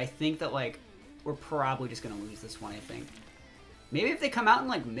 but I think that like we're probably just gonna lose this one, I think. Maybe if they come out and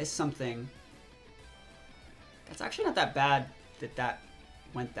like miss something. That's actually not that bad that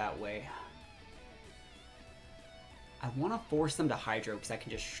went that way. I want to force them to Hydro because I can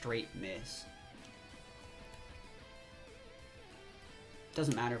just straight miss.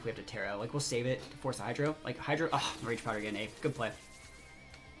 Doesn't matter if we have to Terra. Like, we'll save it to force a Hydro. Like, Hydro... Oh, Rage Powder again, A. Good play.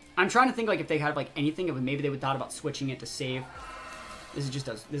 I'm trying to think, like, if they had, like, anything, if maybe they would thought about switching it to save. This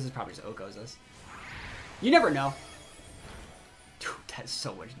is probably just Oko's this. You never know. Dude, that's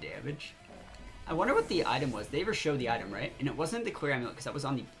so much damage. I wonder what the item was. They ever showed the item, right? And it wasn't the clear amulet, because that was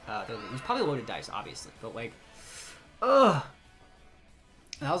on the... it was probably loaded dice, obviously. But, like... Ugh!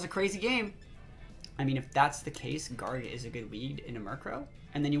 That was a crazy game. I mean, if that's the case, Garg is a good lead in a Murkrow.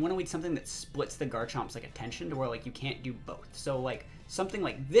 And then you want to lead something that splits the Garchomp's, like, attention to where, like, you can't do both. So, like, something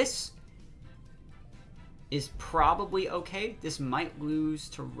like this is probably okay. This might lose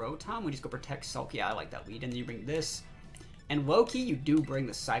to Rotom. We just go Protect Sulk. Yeah, I like that lead. And then you bring this. And low-key, you do bring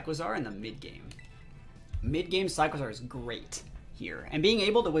the Cyclozar in the mid-game. Mid-game Cyclozar is great here. And being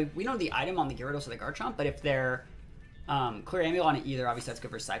able to... We know the item on the Gyarados or the Garchomp, but if they're... clear amulet on it either, obviously that's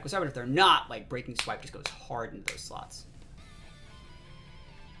good for Cyclozar, but if they're not, like, Breaking Swipe just goes hard into those slots.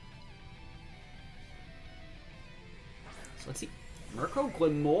 So let's see. Murkrow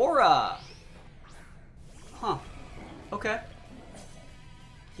Glimora! Huh. Okay.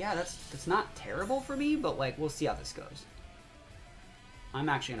 Yeah, that's not terrible for me, but, like, we'll see how this goes. I'm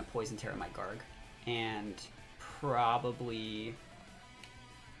actually going to Poison Terra my Garg. And probably...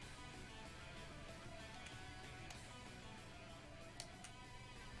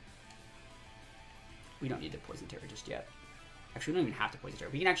 We don't need to Poison Terra just yet. Actually, we don't even have to Poison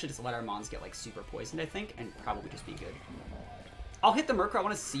Terra. We can actually just let our Mons get, like, super poisoned, I think, and probably just be good. I'll hit the Murkrow. I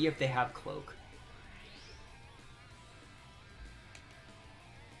want to see if they have Cloak.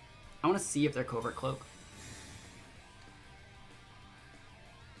 I want to see if they're Covert Cloak.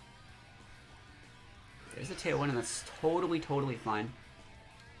 There's a Tailwind, and that's totally, totally fine.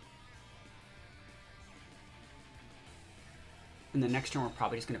 And the next turn, we're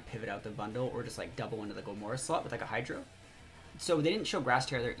probably just going to pivot out the bundle or just, like, double into the Gomora slot with, like, a Hydro. So they didn't show Grass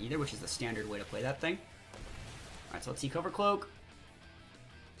Terra there either, which is the standard way to play that thing. Alright, so let's see Cover Cloak.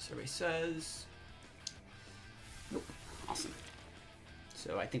 Survey says... Nope. Awesome.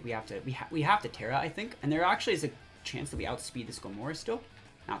 So I think we have to... We have to Terra, I think. And there actually is a chance that we outspeed this Gomora still.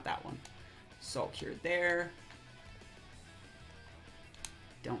 Not that one. Salt Cure there.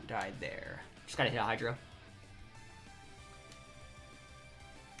 Don't die there. Just gotta hit a Hydro.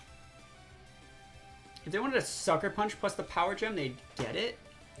 If they wanted a Sucker Punch plus the Power Gem, they'd get it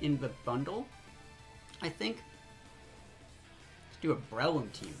in the bundle, I think. Let's do a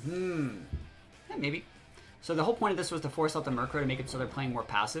Breloom team. Yeah, maybe. So the whole point of this was to force out the Murkrow to make it so they're playing more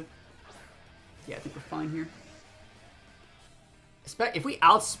passive. Yeah, I think we're fine here. If we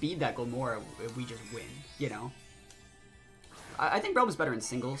outspeed that Gomora, we just win, you know? I think Breloom's better in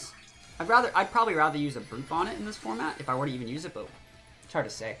singles. I'd probably rather use a Brute on it in this format, if I were to even use it, but it's hard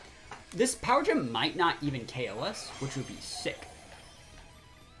to say. This Power Gem might not even KO us, which would be sick.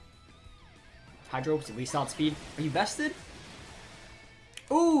 Hydro, at least outspeed. Are you vested?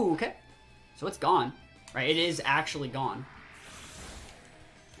 Ooh, okay. So it's gone. Right, it is actually gone.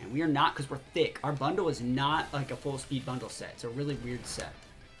 And we are not, because we're thick. Our bundle is not like a full speed bundle set. It's a really weird set.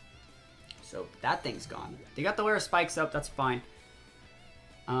 So that thing's gone. They got the layer of spikes up, that's fine.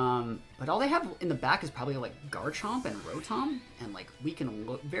 But all they have in the back is probably like Garchomp and Rotom, and like we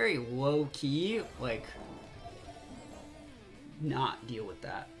can very low key like not deal with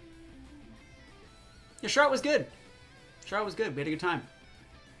that. Yeah, Charlotte was good. Charlotte was good. We had a good time.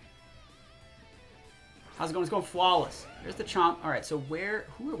 How's it going? It's going flawless. There's the Chomp. All right, so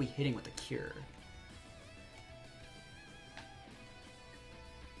who are we hitting with the Cure?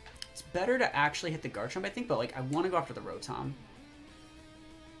 It's better to actually hit the Garchomp, I think, but like I want to go after the Rotom.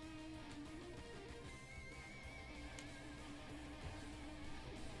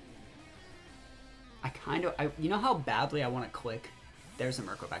 You know how badly I want to click? There's a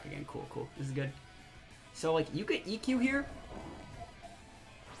Murkrow back again. Cool, cool. This is good. So, like, you could EQ here.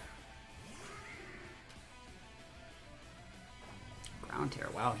 Ground Terror.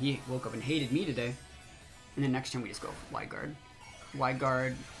 Wow, he woke up and hated me today. And then next turn we just go Wide Guard. Wide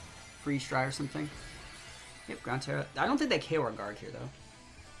Guard, Freeze Dry or something. Yep, Ground Terror. I don't think they KO our Guard here, though.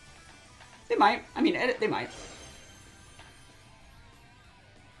 They might. I mean, they might.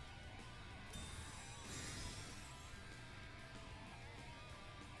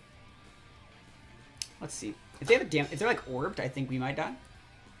 Let's see. If they have a if they're like orbed, I think we might die.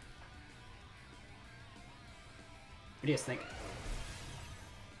 What do you guys think?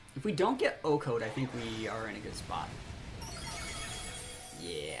 If we don't get O-code, I think we are in a good spot.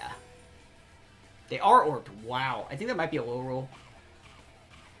 Yeah. They are orbed. Wow. I think that might be a low roll.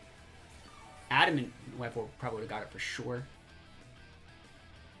 Adam and Wifi probably would have got it for sure.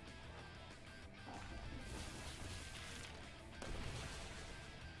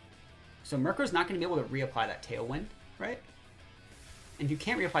 So Mirko's not going to be able to reapply that Tailwind, right? And if you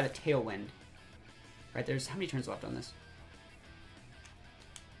can't reapply the Tailwind, right, there's how many turns left on this?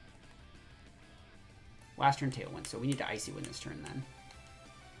 Last turn Tailwind, so we need to Icy Wind this turn then.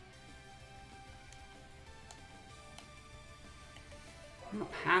 We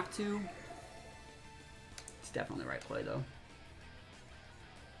don't have to. It's definitely the right play, though.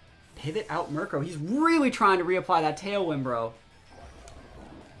 Pivot out Mirko. He's really trying to reapply that Tailwind, bro.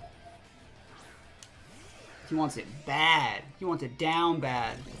 He wants it bad. He wants it down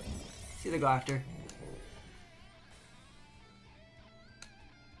bad. See they go after.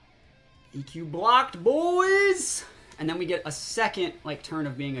 EQ blocked, boys! And then we get a second like turn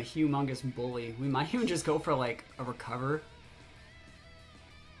of being a humongous bully. We might even just go for like a recover.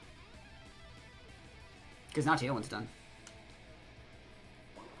 Because now Tailwind's done.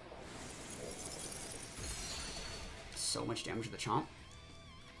 So much damage to the Chomp.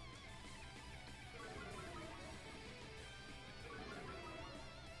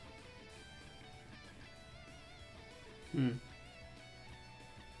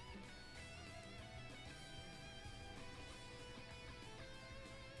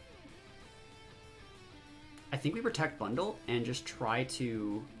 I think we protect Bundle and just try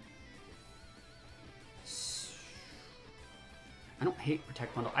to... I don't hate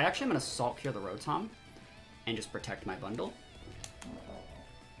protect Bundle. I actually am going to Salt Cure the Rotom and just protect my Bundle.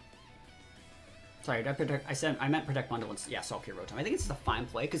 Sorry, I meant protect Bundle and yeah, Salt Cure Rotom. I think it's a fine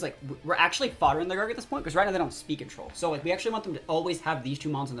play because like we're actually foddering the Garg at this point because right now they don't speed control. So like we actually want them to always have these two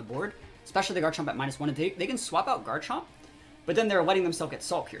mons on the board, especially the Garchomp at -1. And they can swap out Garchomp, but then they're letting themselves get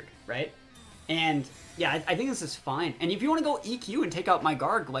Salt Cured, right? And yeah, I think this is fine. And if you want to go EQ and take out my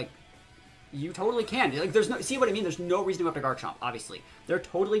Garg, like you totally can. Like there's no, see what I mean? There's no reason to go after Garchomp. Obviously, they're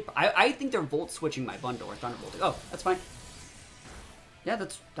totally. I think they're Volt switching my Bundle or Thunderbolting. Oh, that's fine. Yeah,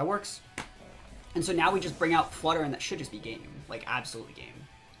 that works. And so now we just bring out Flutter, and that should just be game. Like, absolutely game.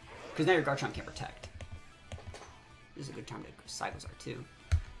 Because now your Garchomp can't protect. This is a good time to Cyclozar, too.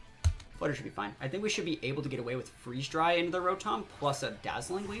 Flutter should be fine. I think we should be able to get away with Freeze Dry into the Rotom, plus a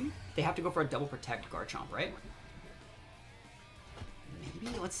Dazzling Gleam. They have to go for a double protect Garchomp, right?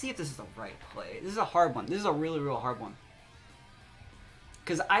 Maybe? Let's see if this is the right play. This is a hard one. This is a really, real hard one.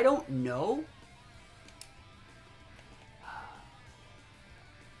 Because I don't know...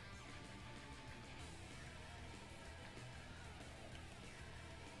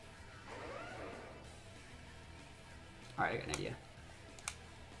 Alright, I got an idea.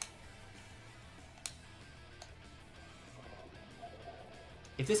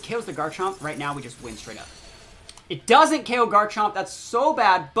 If this KOs the Garchomp, right now we just win straight up. It doesn't KO Garchomp, that's so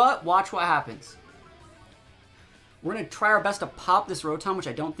bad, but watch what happens. We're going to try our best to pop this Rotom, which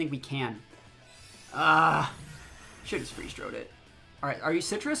I don't think we can. Should just freeze strode it. Alright, are you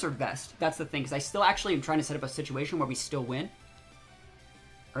Citrus or Vest? That's the thing, because I still actually am trying to set up a situation where we still win.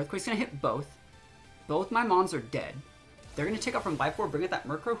 Earthquake's going to hit both. Both my Mons are dead. They're going to take out from Vifor, bring out that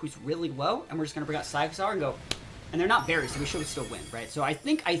Murkrow, who's really low, and we're just going to bring out Cyclozar and go... And they're not berries, so we should still win, right? So I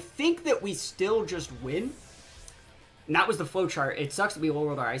think that we still just win. And that was the flowchart. It sucks that we low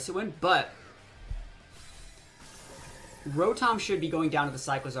rolled our Icy Wind, but... Rotom should be going down to the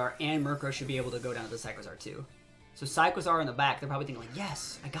Cyclozar, and Murkrow should be able to go down to the Cyclozar too. So Cyclozar in the back, they're probably thinking like,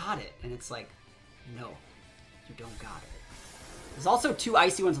 yes, I got it. And it's like, no, you don't got it. There's also 2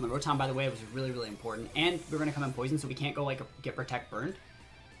 Icy Winds on the Rotom, by the way, which is really, really important. And we're going to come in Poison, so we can't go, like, get Protect burned.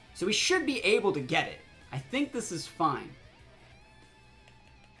 So we should be able to get it. I think this is fine.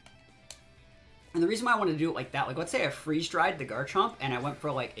 And the reason why I wanted to do it like that, like, let's say I freeze-dried the Garchomp, and I went for,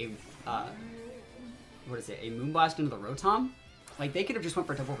 like, a, a Moonblast into the Rotom. Like, they could have just went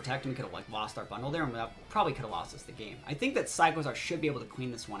for Double Protect, and we could have, like, lost our bundle there, and that probably could have lost us the game. I think that Cyclozar should be able to clean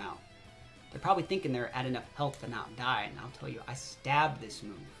this one out. They're probably thinking they're at enough health to not die, and I'll tell you, I stabbed this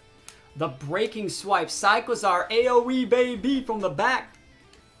move. The Breaking Swipe, Cyclozar, AoE baby from the back.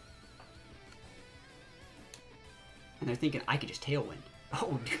 And they're thinking, I could just Tailwind.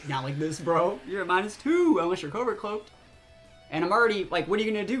 Oh, dude, not like this, bro. You're at -2, unless you're Covert Cloaked. And I'm already, like, what are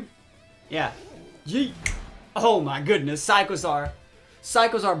you gonna do? Yeah. Yeet. Oh my goodness, Cyclozar.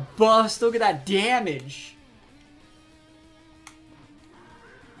 Cyclozar bust, look at that damage.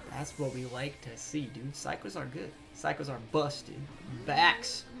 That's what we like to see, dude. Psychos are good. Psychos are busted.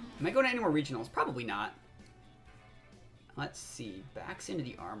 Backs. Am I going to any more regionals? Probably not. Let's see. Backs into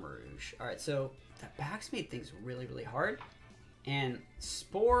the Armor Rouge. Alright, so that backs made things really, really hard. And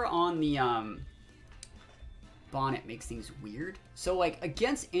Spore on the Bonnet makes things weird. So, like,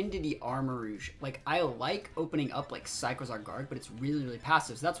 against into the Armor Rouge, like, I like opening up, like, Psychos Guard, but it's really, really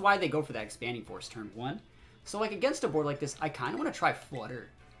passive. So that's why they go for that Expanding Force turn 1. So, like, against a board like this, I kind of want to try Flutter.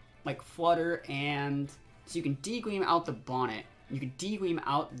 Like, Flutter, and so you can degleam out the Bonnet, you can degleam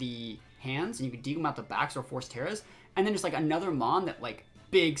out the hands, and you can degleam out the backs or Force Terras, and then just, like, another Mon that, like,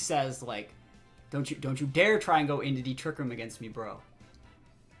 big says, like, don't you dare try and go into the Trick Room against me, bro.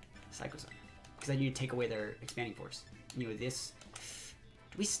 Psychos. Because I need to take away their Expanding Force. You know, this...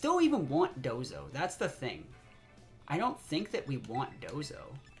 Do we still even want Dozo? That's the thing. I don't think that we want Dozo.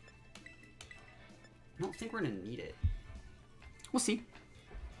 I don't think we're going to need it. We'll see.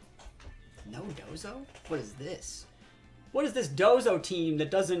 No Dozo? What is this? What is this Dozo team that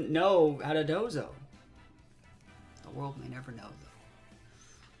doesn't know how to Dozo? The world may never know, though.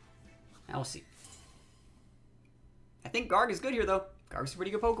 Now we'll see. I think Garg is good here, though. Garg's a pretty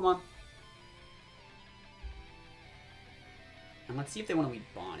good Pokemon. And let's see if they want to lead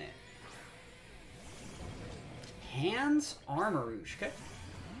Bonnet. Hands Armor Rouge. Okay.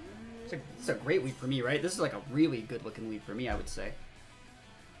 It's a great lead for me, right? This is like a really good looking lead for me, I would say.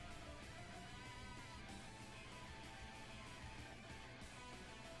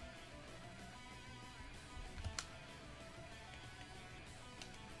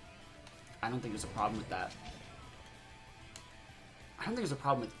 I don't think there's a problem with that. I don't think there's a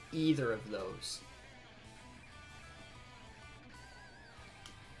problem with either of those.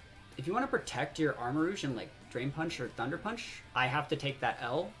 If you want to protect your Armor Rouge and like Drain Punch or Thunder Punch, I have to take that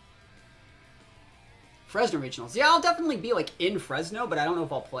L. Fresno Regionals. Yeah, I'll definitely be like in Fresno, but I don't know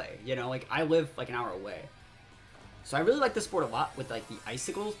if I'll play. You know, like I live like an hour away. So I really like this board a lot with like the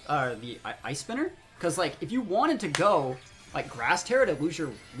Icicles, the Ice Spinner. Because like if you wanted to go like Grass Terror to lose your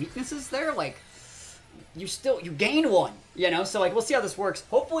weaknesses there, like you gain one, you know? So like we'll see how this works.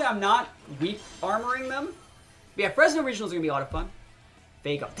 Hopefully I'm not weak armoring them. But yeah, Fresno Regionals is going to be a lot of fun.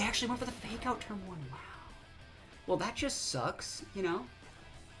 Fake out. They actually went for the fake out turn 1. Wow. Well, that just sucks, you know?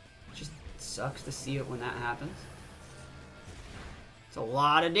 It just sucks to see it when that happens. It's a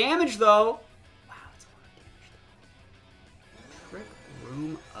lot of damage, though. Wow, it's a lot of damage, though. Trick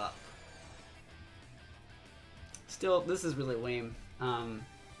Room up. Still, this is really lame. I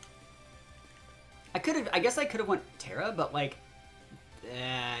guess I could have went Terra, but like,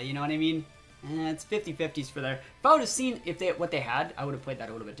 you know what I mean? It's 50-50s for there. If I would have seen what they had, I would have played that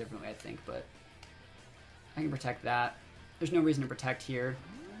a little bit differently, I think, but I can protect that. There's no reason to protect here.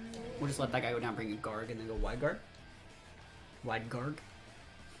 We'll just let that guy go down, bring a Garg, and then go Wide Guard. Wide Garg.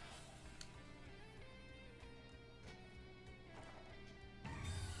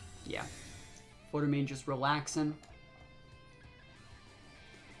 Yeah. Floater Main just relaxing.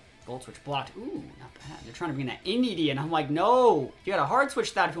 Volt Switch blocked. Ooh, not bad. They're trying to bring that Indy, and I'm like, no! You gotta hard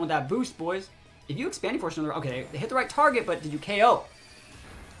switch that if you want that boost, boys. If you Expanding Force another... Okay, they hit the right target, but did you KO?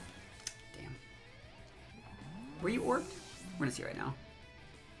 Damn. Were you orked? We're gonna see right now.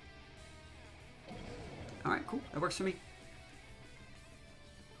 Alright, cool. That works for me.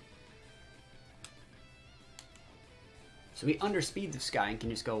 So we underspeed this guy and can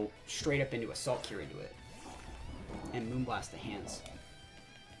just go straight up into Assault Cure into it. And Moonblast the hands.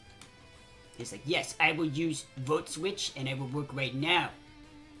 He's like, yes, I will use Volt Switch and I will work right now.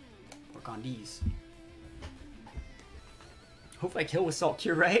 Work on these. Hopefully I kill with Assault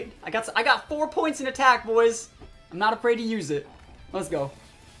Cure, right? I got 4 points in attack, boys. I'm not afraid to use it. Let's go.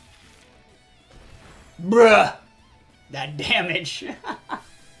 Bruh! That damage.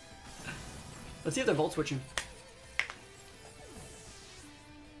 Let's see if they're Volt Switching.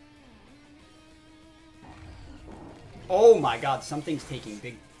 Oh my god, something's taking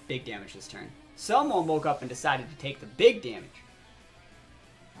big damage this turn. Someone woke up and decided to take the big damage.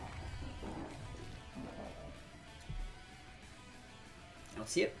 I don't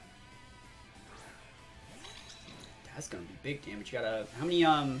see it. That's gonna be big damage. You got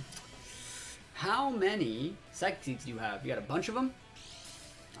how many Psychic Seeds do you have? You got a bunch of them?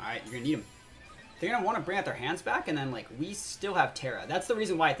 Alright, you're gonna need them. They're gonna want to bring out their hands back, and then like we still have Terra. That's the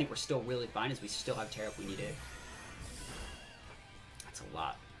reason why I think we're still really fine, is we still have Terra if we need it. That's a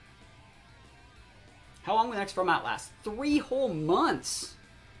lot. How long will the next format last? 3 whole months.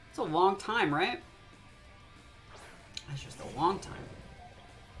 That's a long time, right? That's just a long time.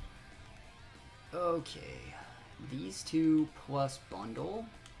 Okay. These two plus bundle.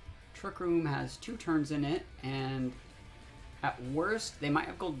 Trick Room has 2 turns in it, and At worst, they might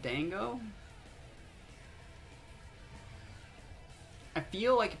have Goldango. I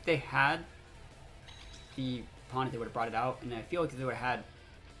feel like if they had the Pawnet, they would have brought it out, and I feel like if they would have had...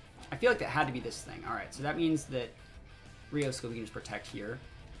 I feel like that had to be this thing. Alright, so that means that Riosco we can just protect here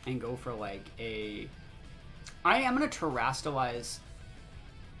and go for like a... I am going to Terrastalize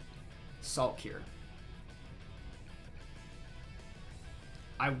Salt here.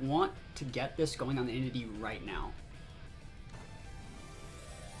 I want to get this going on the entity right now.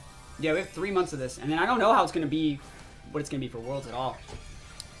 Yeah, we have 3 months of this, and then I don't know how it's going to be, what it's going to be for Worlds at all.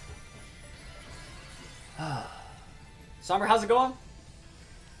 Somber, how's it going?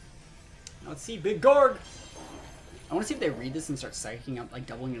 Let's see, Big Garg. I want to see if they read this and start psyching up, like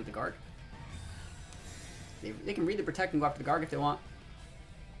doubling into the Garg. They can read the Protect and go after the Garg if they want.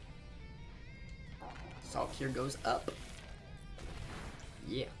 Salt here goes up.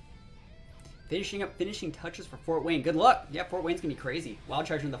 Yeah. Finishing touches for Fort Wayne. Good luck. Yeah, Fort Wayne's gonna be crazy. Wild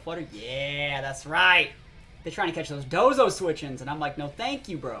Charge in the Flutter. Yeah, that's right. They're trying to catch those Dozo switch-ins, and I'm like, no, thank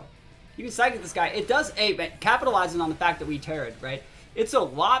you, bro. You can psychic this guy. It does, capitalizing on the fact that we Terra'd, right? It's a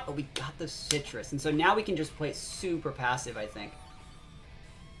lot, but we got the Citrus, and so now we can just play super passive, I think.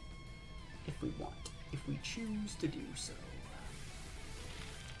 If we want. If we choose to do so.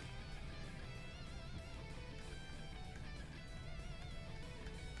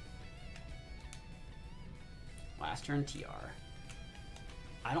 Last turn TR.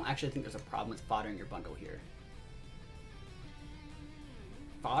 I don't actually think there's a problem with foddering your bundle here.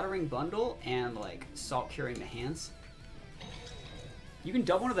 Foddering bundle and like salt curing the hands. You can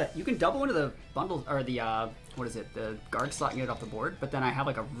double into the bundle or the what is it, the guard slot and get it off the board, but then I have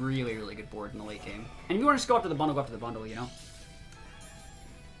like a really, really good board in the late game. And if you want to just go after the bundle, go after the bundle, you know?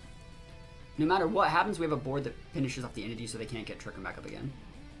 No matter what happens, we have a board that finishes off the entity so they can't get tricking back up again.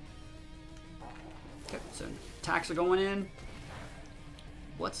 Okay, so attacks are going in.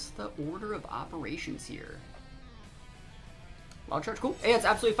 What's the order of operations here? Wild Charge, cool. Hey, it's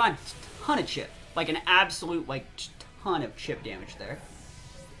absolutely fine. It's a ton of chip. Like an absolute, like, ton of chip damage there.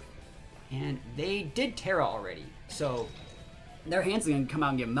 And they did Terra already, so their hands are gonna come out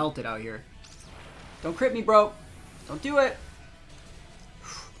and get melted out here. Don't crit me, bro. Don't do it.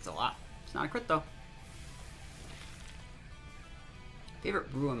 It's a lot. It's not a crit, though.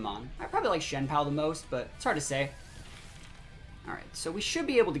 Favorite Bruinmon. I probably like Shenpao the most, but it's hard to say. Alright, so we should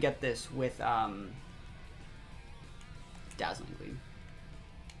be able to get this with Dazzling Gleam.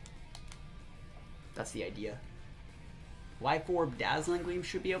 That's the idea. Life Orb Dazzling Gleam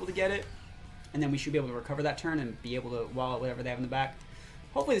should be able to get it. And then we should be able to recover that turn and be able to wall out whatever they have in the back.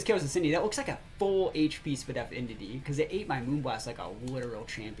 Hopefully this kills the Cindy. That looks like a full HP Spadef entity, because it ate my Moonblast like a literal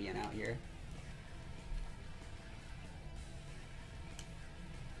champion out here.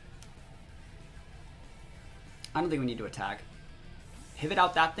 I don't think we need to attack. Pivot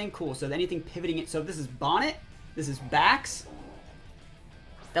out that thing? Cool. So anything pivoting it. So if this is Bonnet, this is Backs.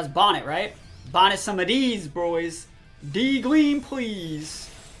 That's Bonnet, right? Bonnet some of these, boys. D-Gleam, please.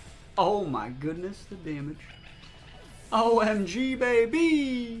 Oh my goodness, the damage. OMG,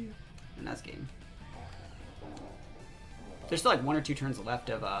 baby. And that's game. There's still like 1 or 2 turns left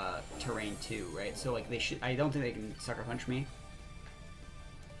of terrain too, right? So like they should. I don't think they can sucker punch me.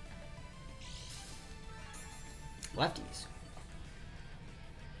 Lefties.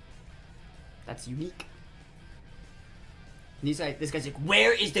 That's unique. And this guy's like,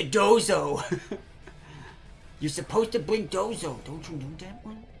 where is the Dozo? You're supposed to bring Dozo. Don't you know that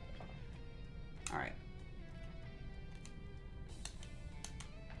one? Alright.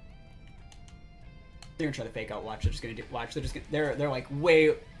 They're gonna try to fake out. Watch. They're just gonna do. Watch. They're just gonna. They're like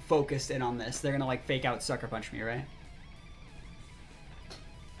way focused in on this. They're gonna like fake out, sucker punch me, right?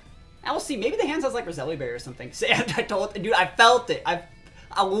 I will see. Maybe the hands has like Roselli Berry or something. I told, dude, I felt it.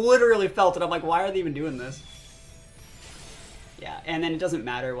 I literally felt it. I'm like, why are they even doing this? Yeah, and then it doesn't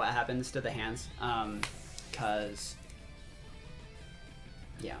matter what happens to the hands, cause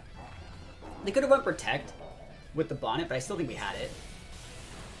yeah, they could have went Protect with the Bonnet, but I still think we had it.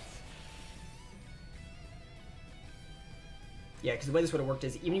 Yeah, because the way this would have worked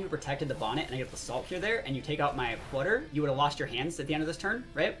is even if you protected the Bonnet and I get the Salt here there, and you take out my Flutter, you would have lost your hands at the end of this turn,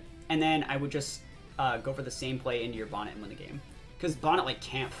 right? And then I would just go for the same play into your Bonnet and win the game. Because Bonnet like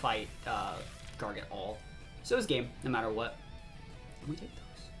can't fight Garg at all. So it's game, no matter what. Let me take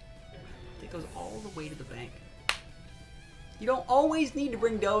those. Take those all the way to the bank. You don't always need to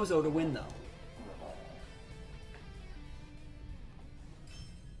bring Dozo to win, though.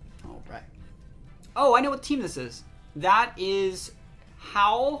 Alright. Oh, I know what team this is. That is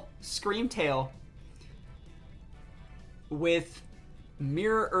Howl Screamtail with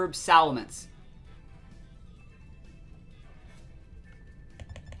Mirror Herb Salamence.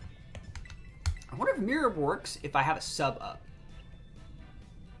 wonder if mirror works if I have a sub up.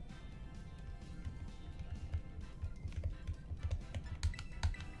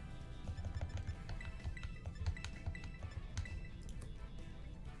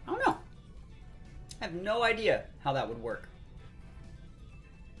 I don't know. I have no idea how that would work.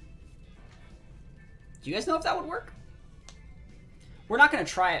 Do you guys know if that would work? We're not going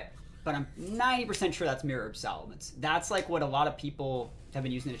to try it, but I'm 90% sure that's mirror elements. That's like what a lot of people have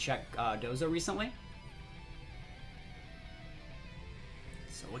been using to check Dozo recently.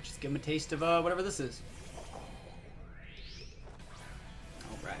 So we'll just give them a taste of whatever this is.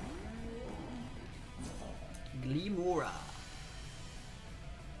 Alright. Glimora.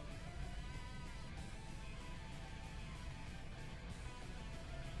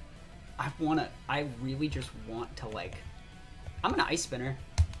 I really just want to, like, I'm gonna Ice Spinner.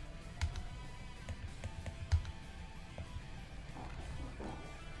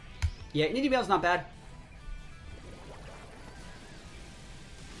 Yeah, Nitty Bell's not bad.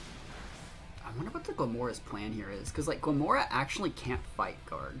 I wonder what the Glimora's plan here is, because, like, Glimora actually can't fight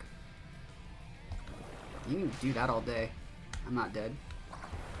Garg. You can do that all day. I'm not dead.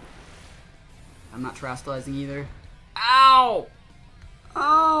 I'm not terastallizing either. Ow!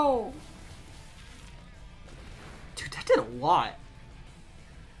 Oh! Dude, that did a lot.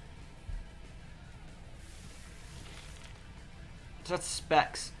 That's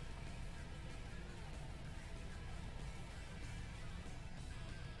specs.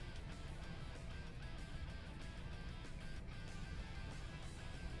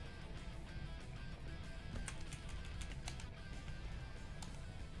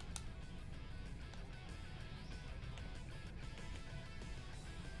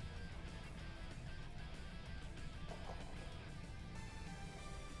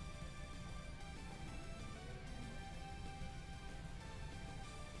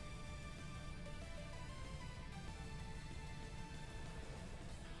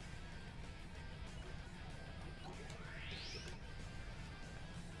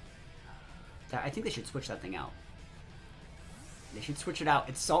 I think they should switch that thing out. They should switch it out.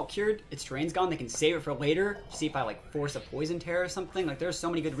 It's salt cured. Its terrain's gone. They can save it for later. See if I like force a poison tear or something. Like there's so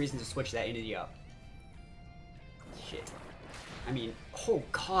many good reasons to switch that entity up. Shit. I mean, oh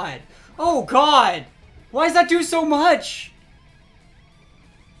god. Oh god! Why does that do so much?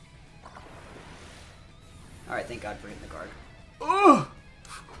 Alright, thank god for hitting the guard. Ugh!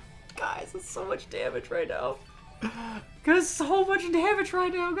 Guys, that's so much damage right now. That's so much damage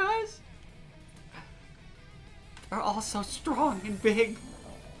right now, guys. They're all so strong and big.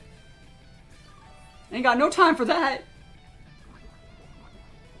 Ain't got no time for that.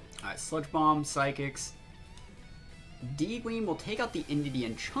 Alright, Sludge Bomb, Psychics. D-Gleam will take out the entity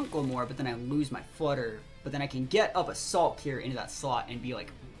and chunk more, but then I lose my Flutter. But then I can get up Assault here into that slot and be like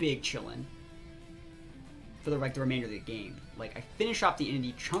big chillin' for the remainder of the game. Like I finish off the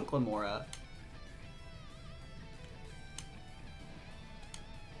entity, chunk Glimora.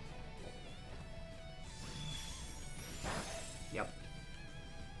 Yep.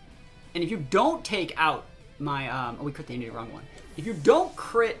 And if you don't take out my oh, we crit the entity wrong one. If you don't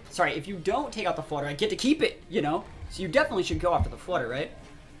if you don't take out the Flutter, I get to keep it, you know? So you definitely should go after the Flutter, right?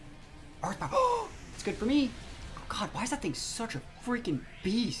 Earthbound. Oh, it's good for me. Oh god, why is that thing such a freaking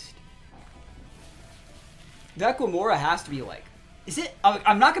beast? That Glimora has to be like, is it?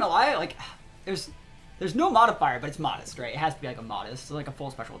 I'm not gonna lie, like, there's no modifier, but it's modest, right? It has to be like a modest, so like a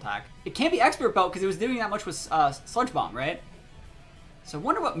full special attack. It can't be Expert Belt because it was doing that much with Sludge Bomb, right? So I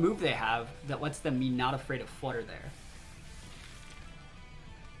wonder what move they have that lets them be not afraid of Flutter there.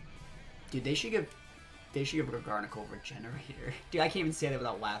 Dude, they should give Garnicle Regenerator. Dude, I can't even say that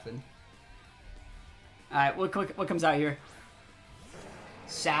without laughing. Alright, what comes out here?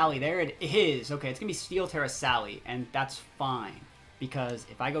 Sally, there it is. Okay, it's gonna be Steel Terra Sally, and that's fine. Because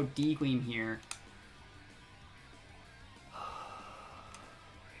if I go D-Gleam here...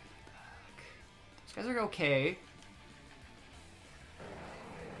 These guys are okay.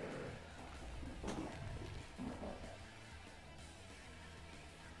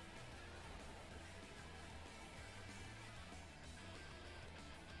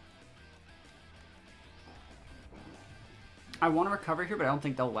 I want to recover here, but I don't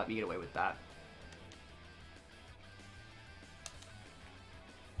think they'll let me get away with that.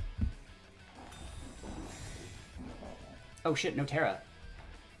 Oh shit, no Terra.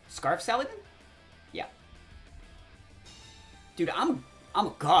 Scarf Sally then? Yeah. Dude, I'm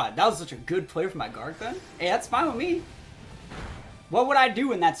a god. That was such a good play for my Garg then. Hey, that's fine with me. What would I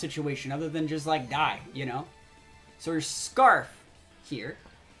do in that situation other than just like die, you know? So your Scarf here.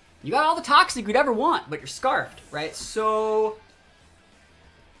 You got all the toxic you'd ever want, but you're scarfed, right? So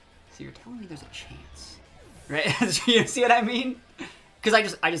So you're telling me there's a chance, right? You see what I mean?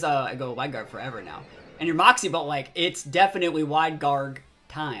 Because I go wide guard forever now. And your Moxie Belt, like, it's definitely wide guard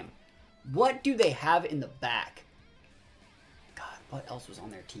time. What do they have in the back? God, what else was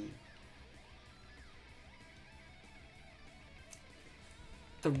on their team?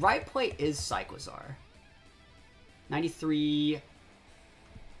 The right play is Cyclozar. 93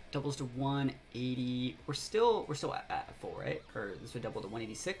 doubles to 180. We're still at full, right? Or this would double to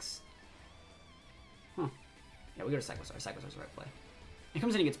 186. Huh. Yeah, we go to Cyclozar. Cyclozar's the right play. It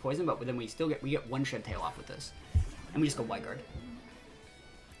comes in and gets poisoned, but then we get one Shed Tail off with this. And we just go wide guard.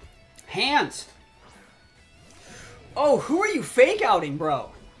 Hands! Oh, who are you fake outing, bro?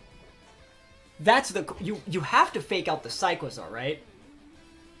 That's the... You have to fake out the Cyclozar, right?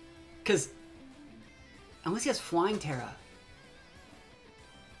 Because... Unless he has Flying Terra.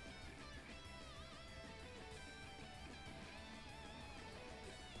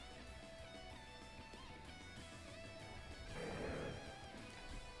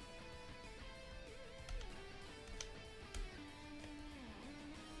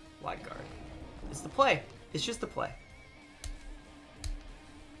 Wide guard. It's the play. It's just the play.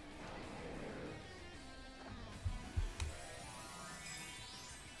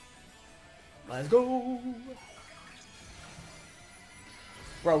 Let's go.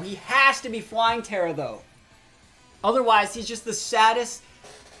 Bro, he has to be Flying Terra, though. Otherwise, he's just the saddest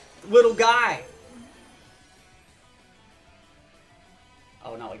little guy.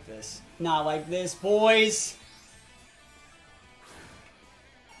 Oh, not like this. Not like this, boys.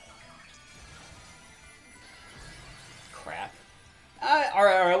 Crap. All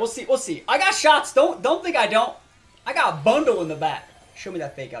right. We'll see. I got shots. Don't think I don't. I got a bundle in the back. Show me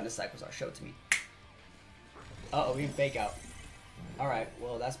that fake out in the Cyclozar. Show it to me. Uh-oh, we can fake out. All right.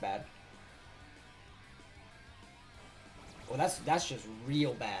 Well, that's bad. Well, that's just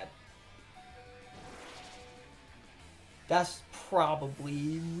real bad. That's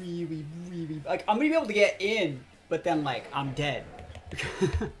probably really, really... Like, I'm gonna be able to get in, but then, like, I'm dead.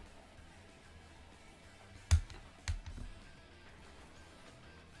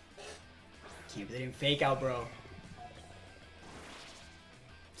 Can't believe they didn't fake out, bro.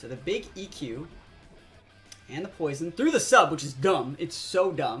 So the big EQ and the poison through the sub, which is dumb. It's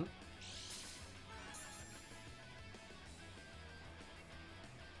so dumb.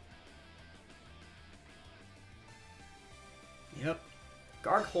 Yep.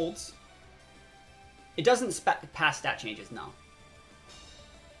 Guard holds. It doesn't pass stat changes, no.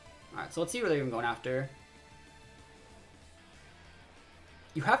 Alright, so let's see what they're even going after.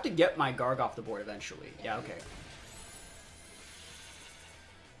 You have to get my Garg off the board eventually. Yeah, okay.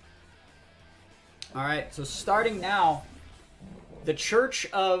 Alright, so starting now, the Church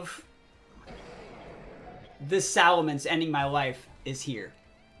of the Salamence ending my life is here.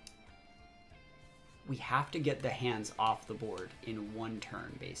 We have to get the hands off the board in one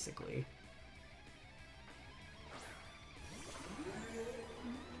turn, basically.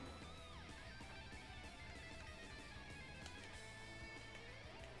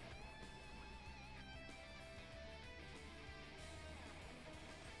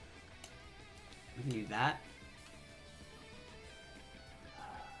 We can do that.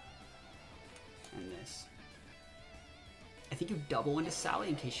 And this. I think you double into Sally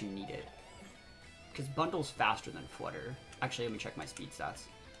in case you need it. Because Bundle's faster than Flutter. Actually, let me check my speed stats.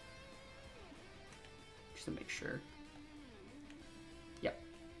 Just to make sure. Yep.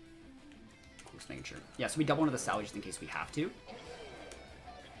 Just making sure. Yeah, so we double into the Sally just in case we have to.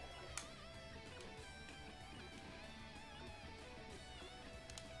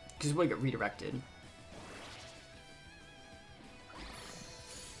 Because we get redirected.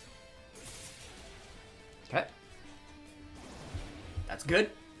 Okay. That's good.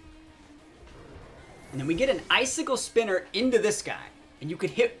 And then we get an Icicle Spinner into this guy. And you could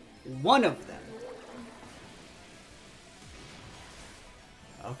hit one of them.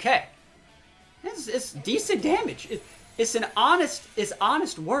 Okay. It's decent damage. It's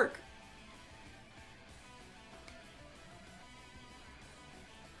honest work.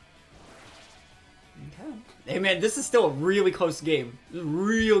 Okay. Hey man, this is still a really close game. This is a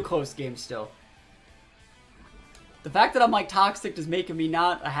real close game still. The fact that I'm like toxic is making me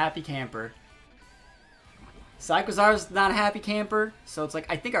not a happy camper. Cyclozar's not a happy camper, so it's like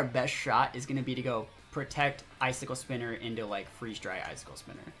I think our best shot is gonna be to go protect Icicle Spinner into like Freeze Dry Icicle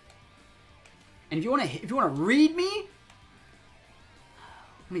Spinner. And if you wanna read me,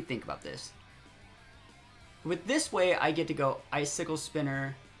 let me think about this. With this way, I get to go Icicle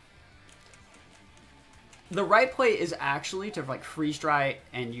Spinner. The right play is actually to like Freeze Dry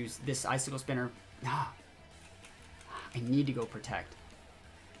and use this Icicle Spinner. I need to go protect.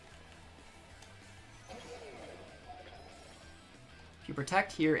 you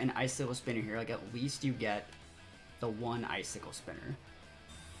protect here and Icicle Spinner here, like at least you get the one Icicle Spinner.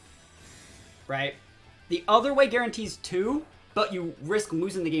 Right? The other way guarantees 2, but you risk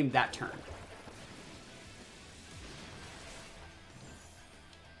losing the game that turn.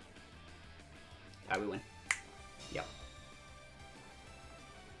 We win. Yep.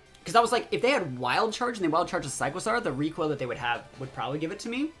 Because I was like, if they had Wild Charge and they Wild Charge a Cyclozar, the recoil that they would have would probably give it to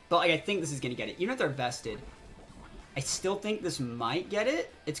me. But like, I think this is going to get it. Even if they're vested, I still think this might get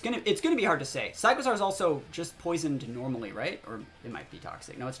it. It's gonna be hard to say. Cyclozar is also just poisoned normally, right? Or it might be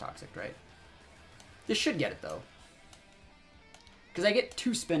toxic. No, it's toxic, right? This should get it, though. Because I get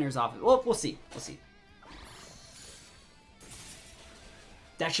 2 spinners off it. Well, we'll see. We'll see.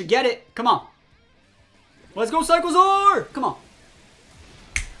 That should get it. Come on. Let's go, Cyclozar! Come on.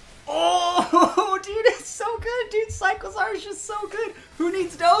 Oh, dude, it's so good, dude. Cyclozar is just so good. Who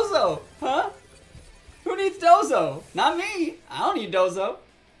needs Dozo? Huh? Who needs Dozo? Not me. I don't need Dozo.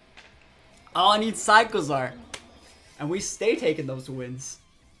 All I need Cyclozar. And we stay taking those wins.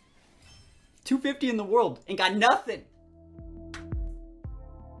 250 in the world. Ain't got nothing.